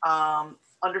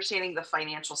understanding the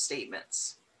financial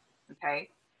statements. Okay.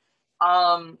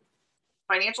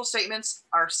 Financial statements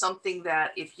are something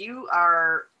that if you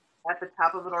are at the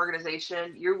top of an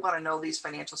organization, you want to know these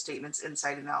financial statements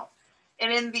inside and out.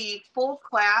 And in the full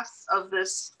class of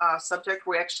this subject,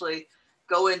 we actually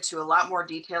go into a lot more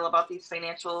detail about these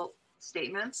financial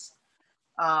statements.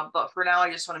 But for now,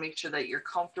 I just want to make sure that you're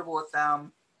comfortable with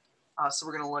them. So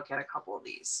we're going to look at a couple of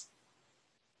these.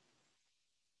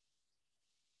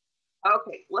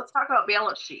 Okay, let's talk about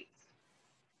balance sheets.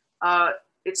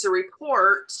 It's a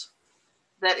report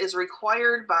that is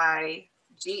required by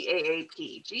GAAP.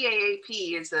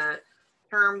 GAAP is a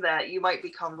term that you might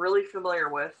become really familiar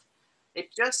with. It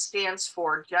just stands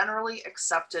for Generally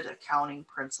Accepted Accounting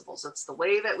Principles. It's the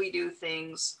way that we do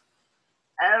things.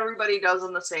 Everybody does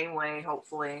them the same way,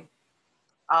 hopefully,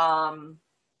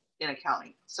 in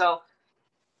accounting. So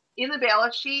in the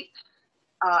balance sheet,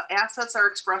 assets are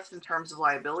expressed in terms of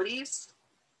liabilities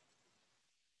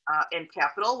and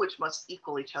capital, which must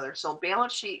equal each other. So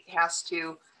balance sheet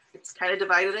it's kind of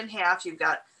divided in half. You've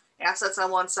got assets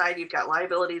on one side, you've got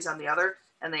liabilities on the other,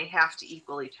 and they have to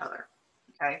equal each other.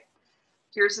 Okay.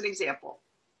 Here's an example.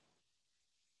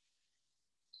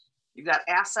 You've got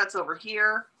assets over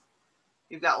here,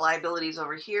 you've got liabilities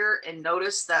over here, and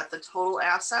notice that the total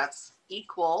assets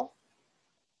equal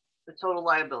the total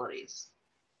liabilities.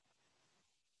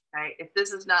 Okay, if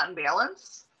this is not in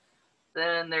balance,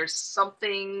 then there's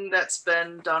something that's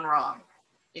been done wrong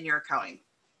in your accounting.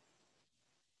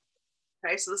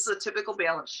 Okay, so this is a typical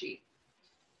balance sheet.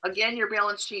 Again, your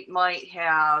balance sheet might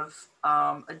have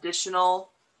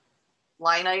additional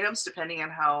line items depending on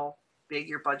how big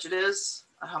your budget is,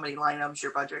 how many line items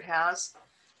your budget has.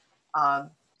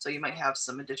 So you might have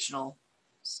some additional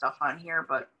stuff on here,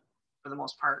 but for the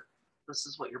most part, this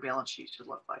is what your balance sheet should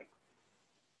look like.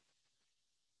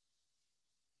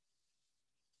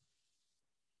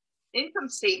 Income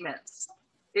statements.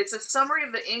 It's a summary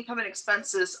of the income and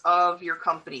expenses of your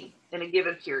company in a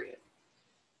given period.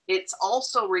 It's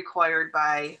also required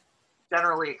by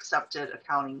generally accepted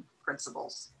accounting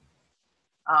principles.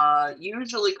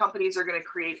 Usually companies are going to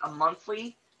create a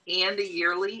monthly and a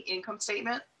yearly income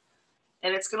statement,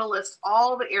 and it's going to list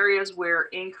all the areas where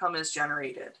income is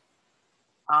generated.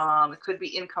 It could be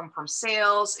income from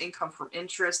sales, income from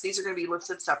interest. These are going to be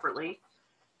listed separately.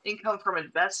 Income from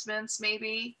investments,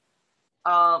 maybe.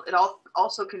 It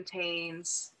also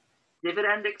contains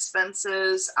dividend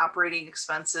expenses, operating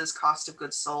expenses, cost of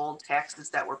goods sold,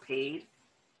 taxes that were paid.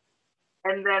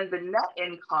 And then the net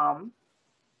income,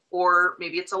 or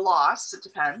maybe it's a loss, it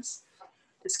depends,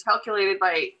 is calculated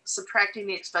by subtracting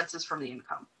the expenses from the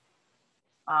income.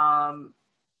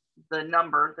 The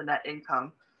number, the net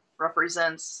income,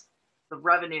 represents the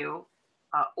revenue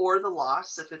or the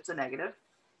loss if it's a negative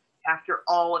after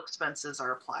all expenses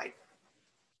are applied.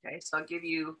 Okay, so I'll give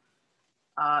you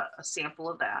a sample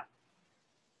of that.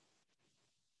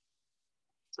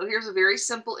 So here's a very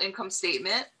simple income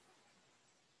statement.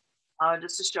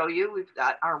 Just to show you, we've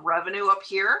got our revenue up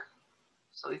here.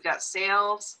 So we've got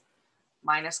sales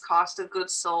minus cost of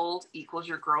goods sold equals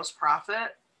your gross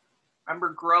profit. Remember,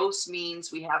 gross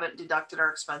means we haven't deducted our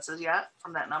expenses yet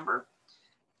from that number.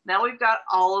 Now we've got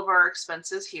all of our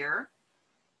expenses here.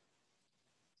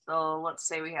 So let's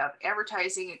say we have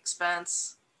advertising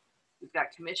expense, we've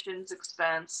got commissions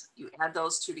expense, you add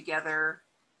those two together,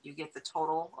 you get the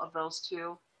total of those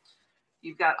two.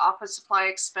 You've got office supply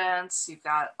expense, you've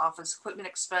got office equipment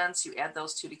expense, you add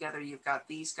those two together, you've got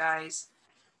these guys.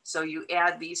 So you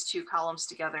add these two columns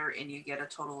together and you get a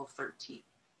total of 13.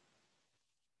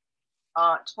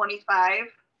 25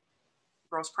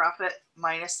 gross profit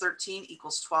minus 13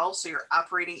 equals 12. So your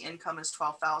operating income is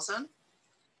 12,000.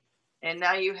 And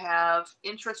now you have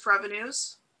interest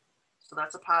revenues. So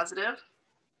that's a positive.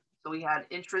 So we had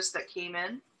interest that came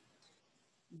in.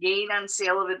 Gain on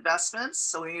sale of investments.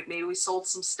 So maybe we sold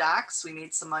some stocks, we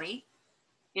made some money.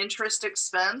 Interest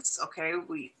expense, okay,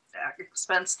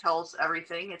 expense tells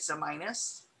everything, it's a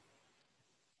minus.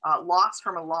 Loss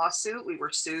from a lawsuit, we were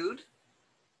sued,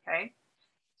 okay?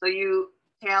 So you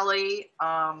tally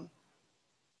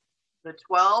the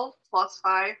 12 plus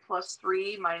 5 plus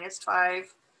 3 minus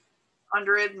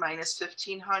 500 minus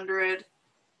 1,500.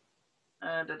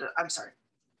 I'm sorry.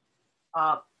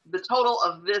 The total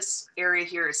of this area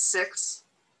here is 6.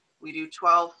 We do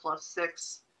 12 plus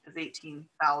 6 is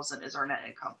 18,000 is our net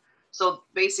income. So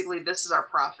basically this is our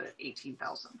profit,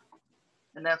 18,000.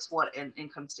 And that's what an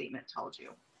income statement tells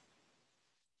you.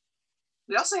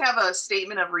 We also have a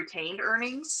statement of retained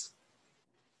earnings.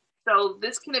 So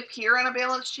this can appear on a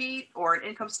balance sheet or an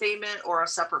income statement or a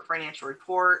separate financial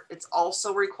report. It's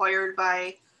also required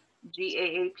by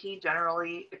GAAP,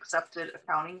 generally accepted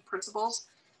accounting principles.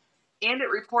 And it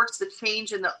reports the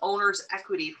change in the owner's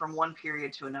equity from one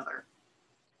period to another.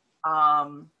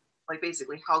 Like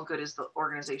basically how good is the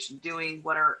organization doing?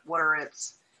 What are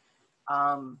its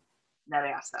net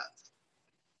assets?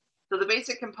 So the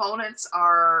basic components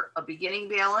are a beginning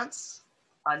balance,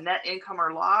 a net income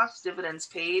or loss, dividends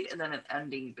paid, and then an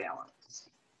ending balance.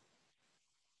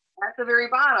 At the very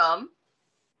bottom,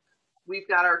 we've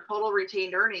got our total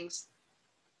retained earnings.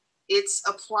 It's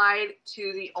applied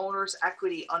to the owner's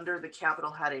equity under the capital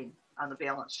heading on the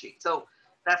balance sheet. So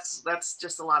that's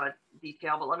just a lot of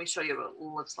detail, but let me show you what it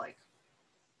looks like.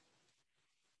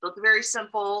 So it's a very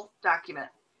simple document.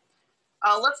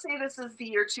 Let's say this is the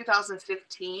year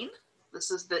 2015.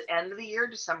 This is the end of the year,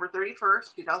 December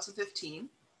 31st, 2015.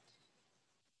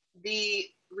 The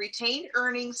retained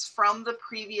earnings from the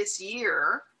previous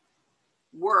year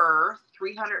were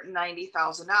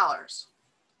 $390,000.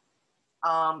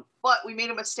 But we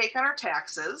made a mistake on our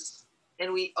taxes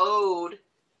and we owed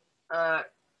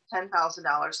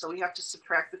 $10,000. So we have to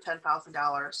subtract the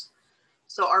 $10,000.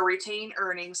 So our retained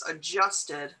earnings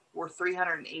adjusted were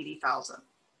 $380,000.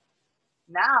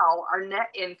 Now our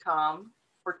net income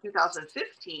for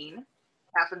 2015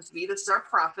 happens to be, this is our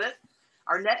profit.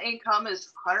 Our net income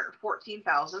is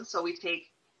 $114,000. So we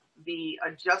take the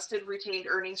adjusted retained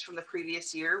earnings from the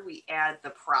previous year. We add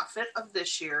the profit of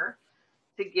this year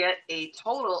to get a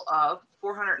total of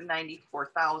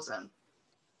 494,000.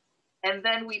 And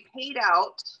then we paid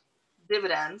out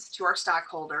dividends to our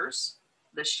stockholders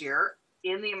this year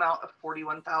in the amount of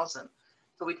 41,000.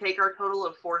 So we take our total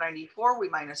of 494, we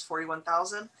minus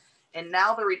 41,000, and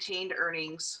now the retained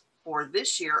earnings for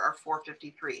this year are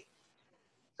 453.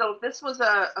 So if this was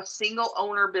a single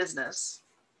owner business,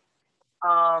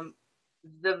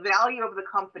 the value of the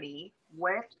company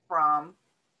went from,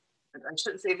 I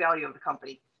shouldn't say value of the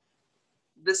company.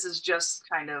 This is just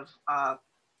kind of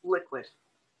liquid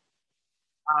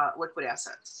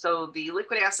assets. So the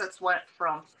liquid assets went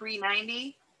from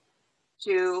 390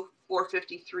 to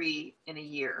 453 in a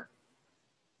year.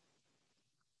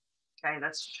 Okay,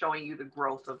 that's showing you the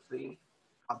growth of the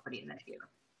company in that year.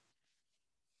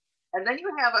 And then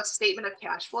you have a statement of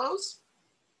cash flows.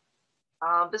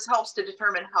 This helps to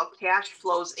determine how cash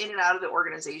flows in and out of the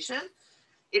organization.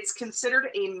 It's considered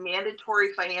a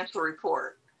mandatory financial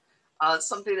report,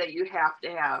 something that you have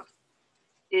to have.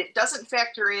 It doesn't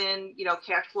factor in,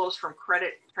 cash flows from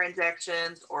credit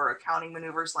transactions or accounting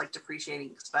maneuvers like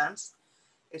depreciating expense.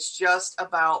 It's just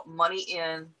about money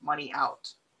in, money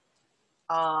out.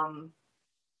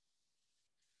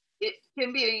 It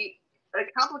can be a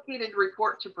complicated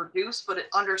report to produce, but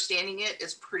understanding it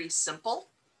is pretty simple.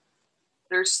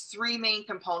 There's three main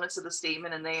components of the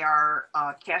statement, and they are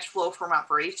cash flow from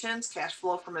operations, cash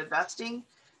flow from investing,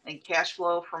 and cash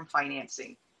flow from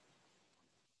financing.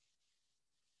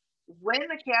 When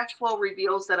the cash flow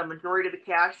reveals that a majority of the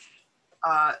cash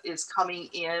is coming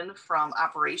in from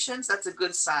operations, that's a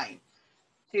good sign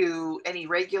to any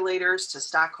regulators, to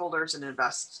stockholders, and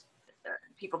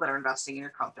people that are investing in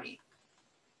your company.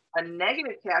 A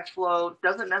negative cash flow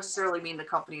doesn't necessarily mean the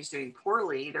company is doing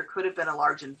poorly. There could have been a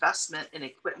large investment in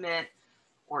equipment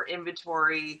or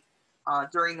inventory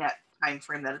during that time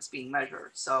frame that it's being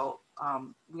measured. So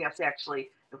we have to actually,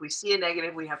 if we see a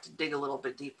negative, we have to dig a little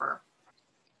bit deeper.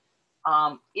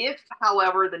 If,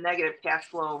 however, the negative cash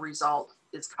flow result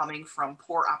is coming from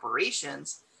poor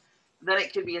operations, then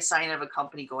it could be a sign of a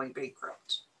company going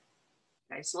bankrupt.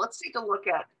 Okay, so let's take a look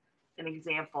at an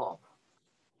example.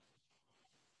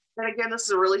 And again, this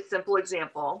is a really simple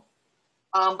example,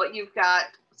 but you've got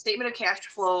statement of cash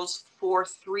flows for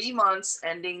 3 months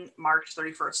ending March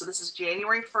 31st. So this is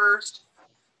January 1st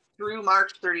through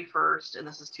March 31st, and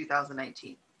this is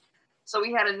 2019. So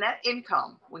we had a net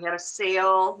income. We had a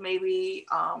sale maybe,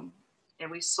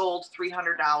 and we sold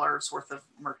 $300 worth of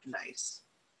merchandise,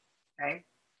 okay?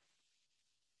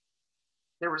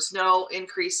 There was no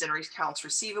increase in accounts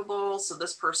receivable, so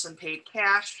this person paid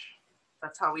cash.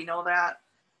 That's how we know that.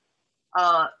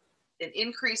 An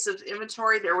increase of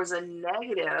inventory, there was a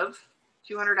negative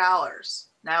 $200.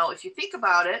 Now, if you think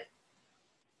about it,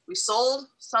 we sold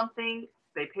something,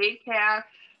 they paid cash,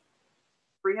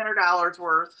 $300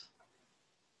 worth.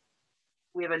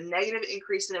 We have a negative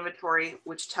increase in inventory,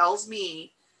 which tells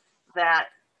me that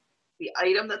the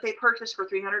item that they purchased for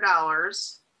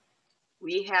 $300,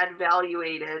 we had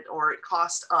valuated, or it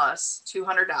cost us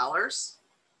 $200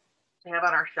 to have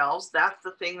on our shelves. That's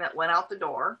the thing that went out the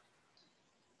door.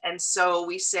 And so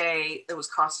we say it was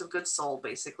cost of goods sold,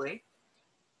 basically.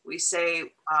 We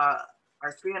say our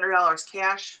 $300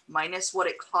 cash minus what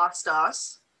it cost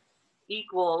us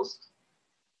equals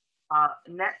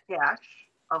net cash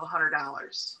of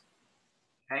 $100.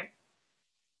 Okay.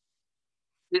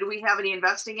 Did we have any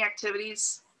investing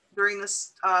activities during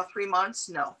this 3 months?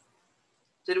 No.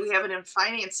 Did we have it in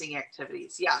financing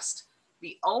activities? Yes.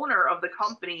 The owner of the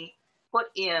company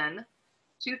put in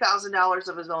 $2,000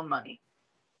 of his own money.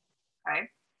 Okay.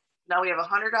 Now we have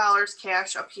 $100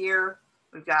 cash up here.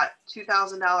 We've got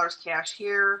 $2,000 cash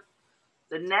here.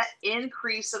 The net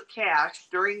increase of cash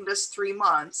during this 3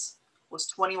 months was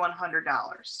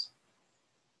 $2,100.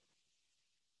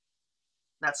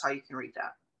 That's how you can read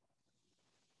that.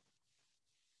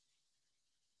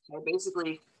 Okay,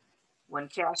 basically, when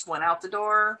cash went out the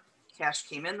door, cash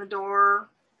came in the door.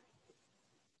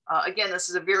 Again, this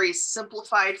is a very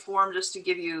simplified form just to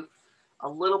give you a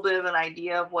little bit of an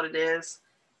idea of what it is.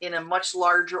 In a much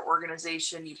larger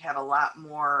organization, you'd have a lot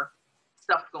more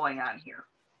stuff going on here.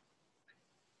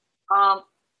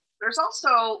 There's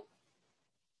also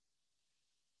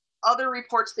other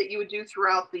reports that you would do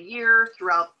throughout the year,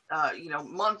 throughout,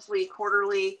 monthly,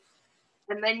 quarterly.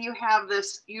 And then you have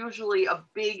this, usually a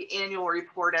big annual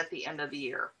report at the end of the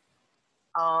year.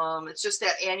 It's just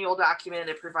that annual document.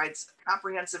 It provides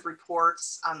comprehensive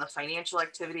reports on the financial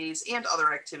activities, and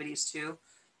other activities too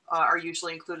are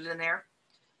usually included in there.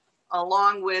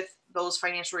 along with those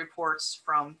financial reports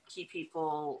from key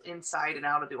people inside and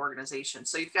out of the organization.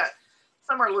 So you've got,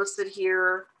 some are listed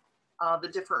here, the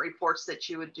different reports that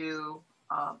you would do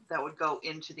that would go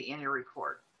into the annual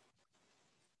report.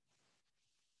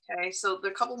 Okay, so there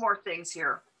are a couple more things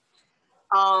here.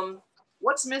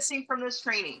 What's missing from this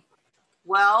training?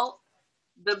 Well,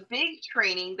 the big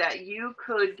training that you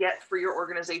could get for your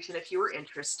organization if you were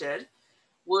interested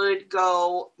would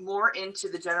go more into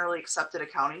the generally accepted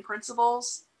accounting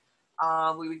principles.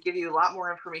 We would give you a lot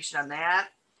more information on that.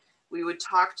 We would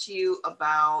talk to you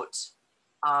about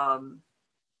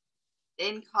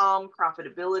income,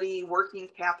 profitability, working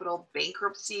capital,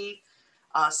 bankruptcy,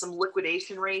 some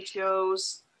liquidation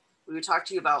ratios. We would talk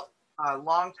to you about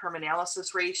long-term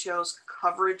analysis ratios,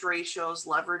 coverage ratios,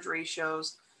 leverage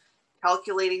ratios,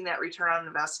 calculating that return on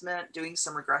investment, doing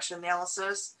some regression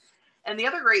analysis. And the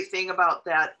other great thing about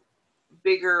that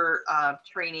bigger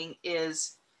training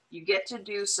is you get to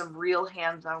do some real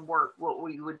hands-on work. What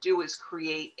we would do is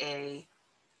create a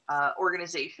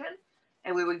organization,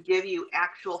 and we would give you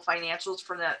actual financials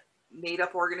from that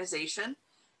made-up organization,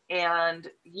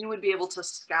 and you would be able to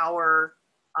scour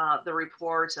the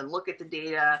reports and look at the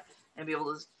data and be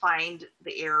able to find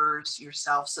the errors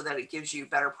yourself, so that it gives you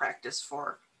better practice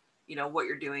for, you know, what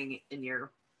you're doing in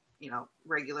your, you know,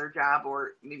 regular job,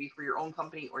 or maybe for your own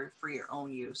company or for your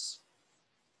own use.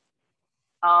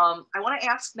 I want to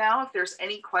ask now if there's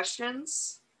any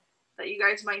questions that you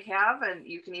guys might have, and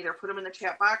you can either put them in the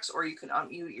chat box or you can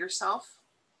unmute yourself.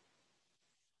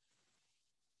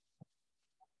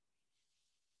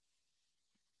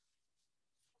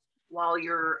 While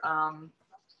you're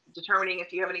determining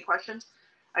if you have any questions,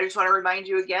 I just want to remind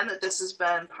you again that this has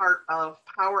been part of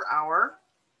Power Hour,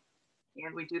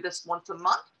 and we do this once a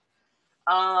month,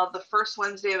 the first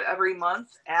Wednesday of every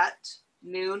month at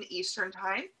noon Eastern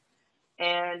time.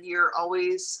 And you're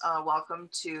always welcome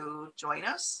to join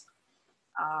us.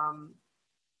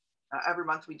 Every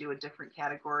month we do a different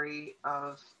category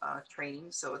of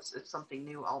training, so it's something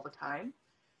new all the time.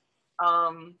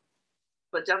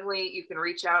 But definitely you can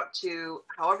reach out to,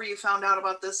 however you found out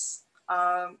about this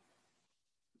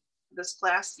this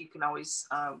class, you can always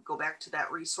go back to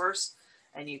that resource,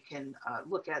 and you can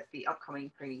look at the upcoming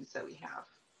trainings that we have.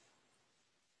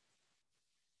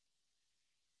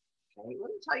 Okay,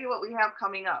 let me tell you what we have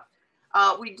coming up.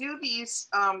 We do these,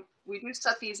 we do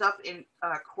set these up in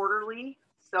quarterly.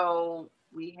 So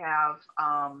we have,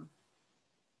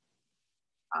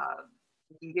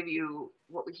 we can give you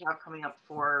what we have coming up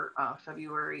for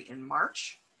February and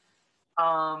March.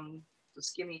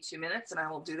 Just give me 2 minutes and I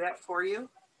will do that for you.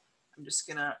 I'm just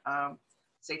gonna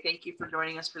say thank you for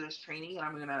joining us for this training, and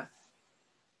I'm gonna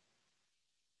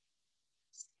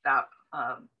stop.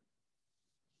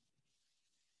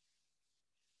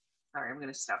 Sorry, I'm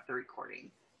gonna stop the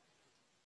recording.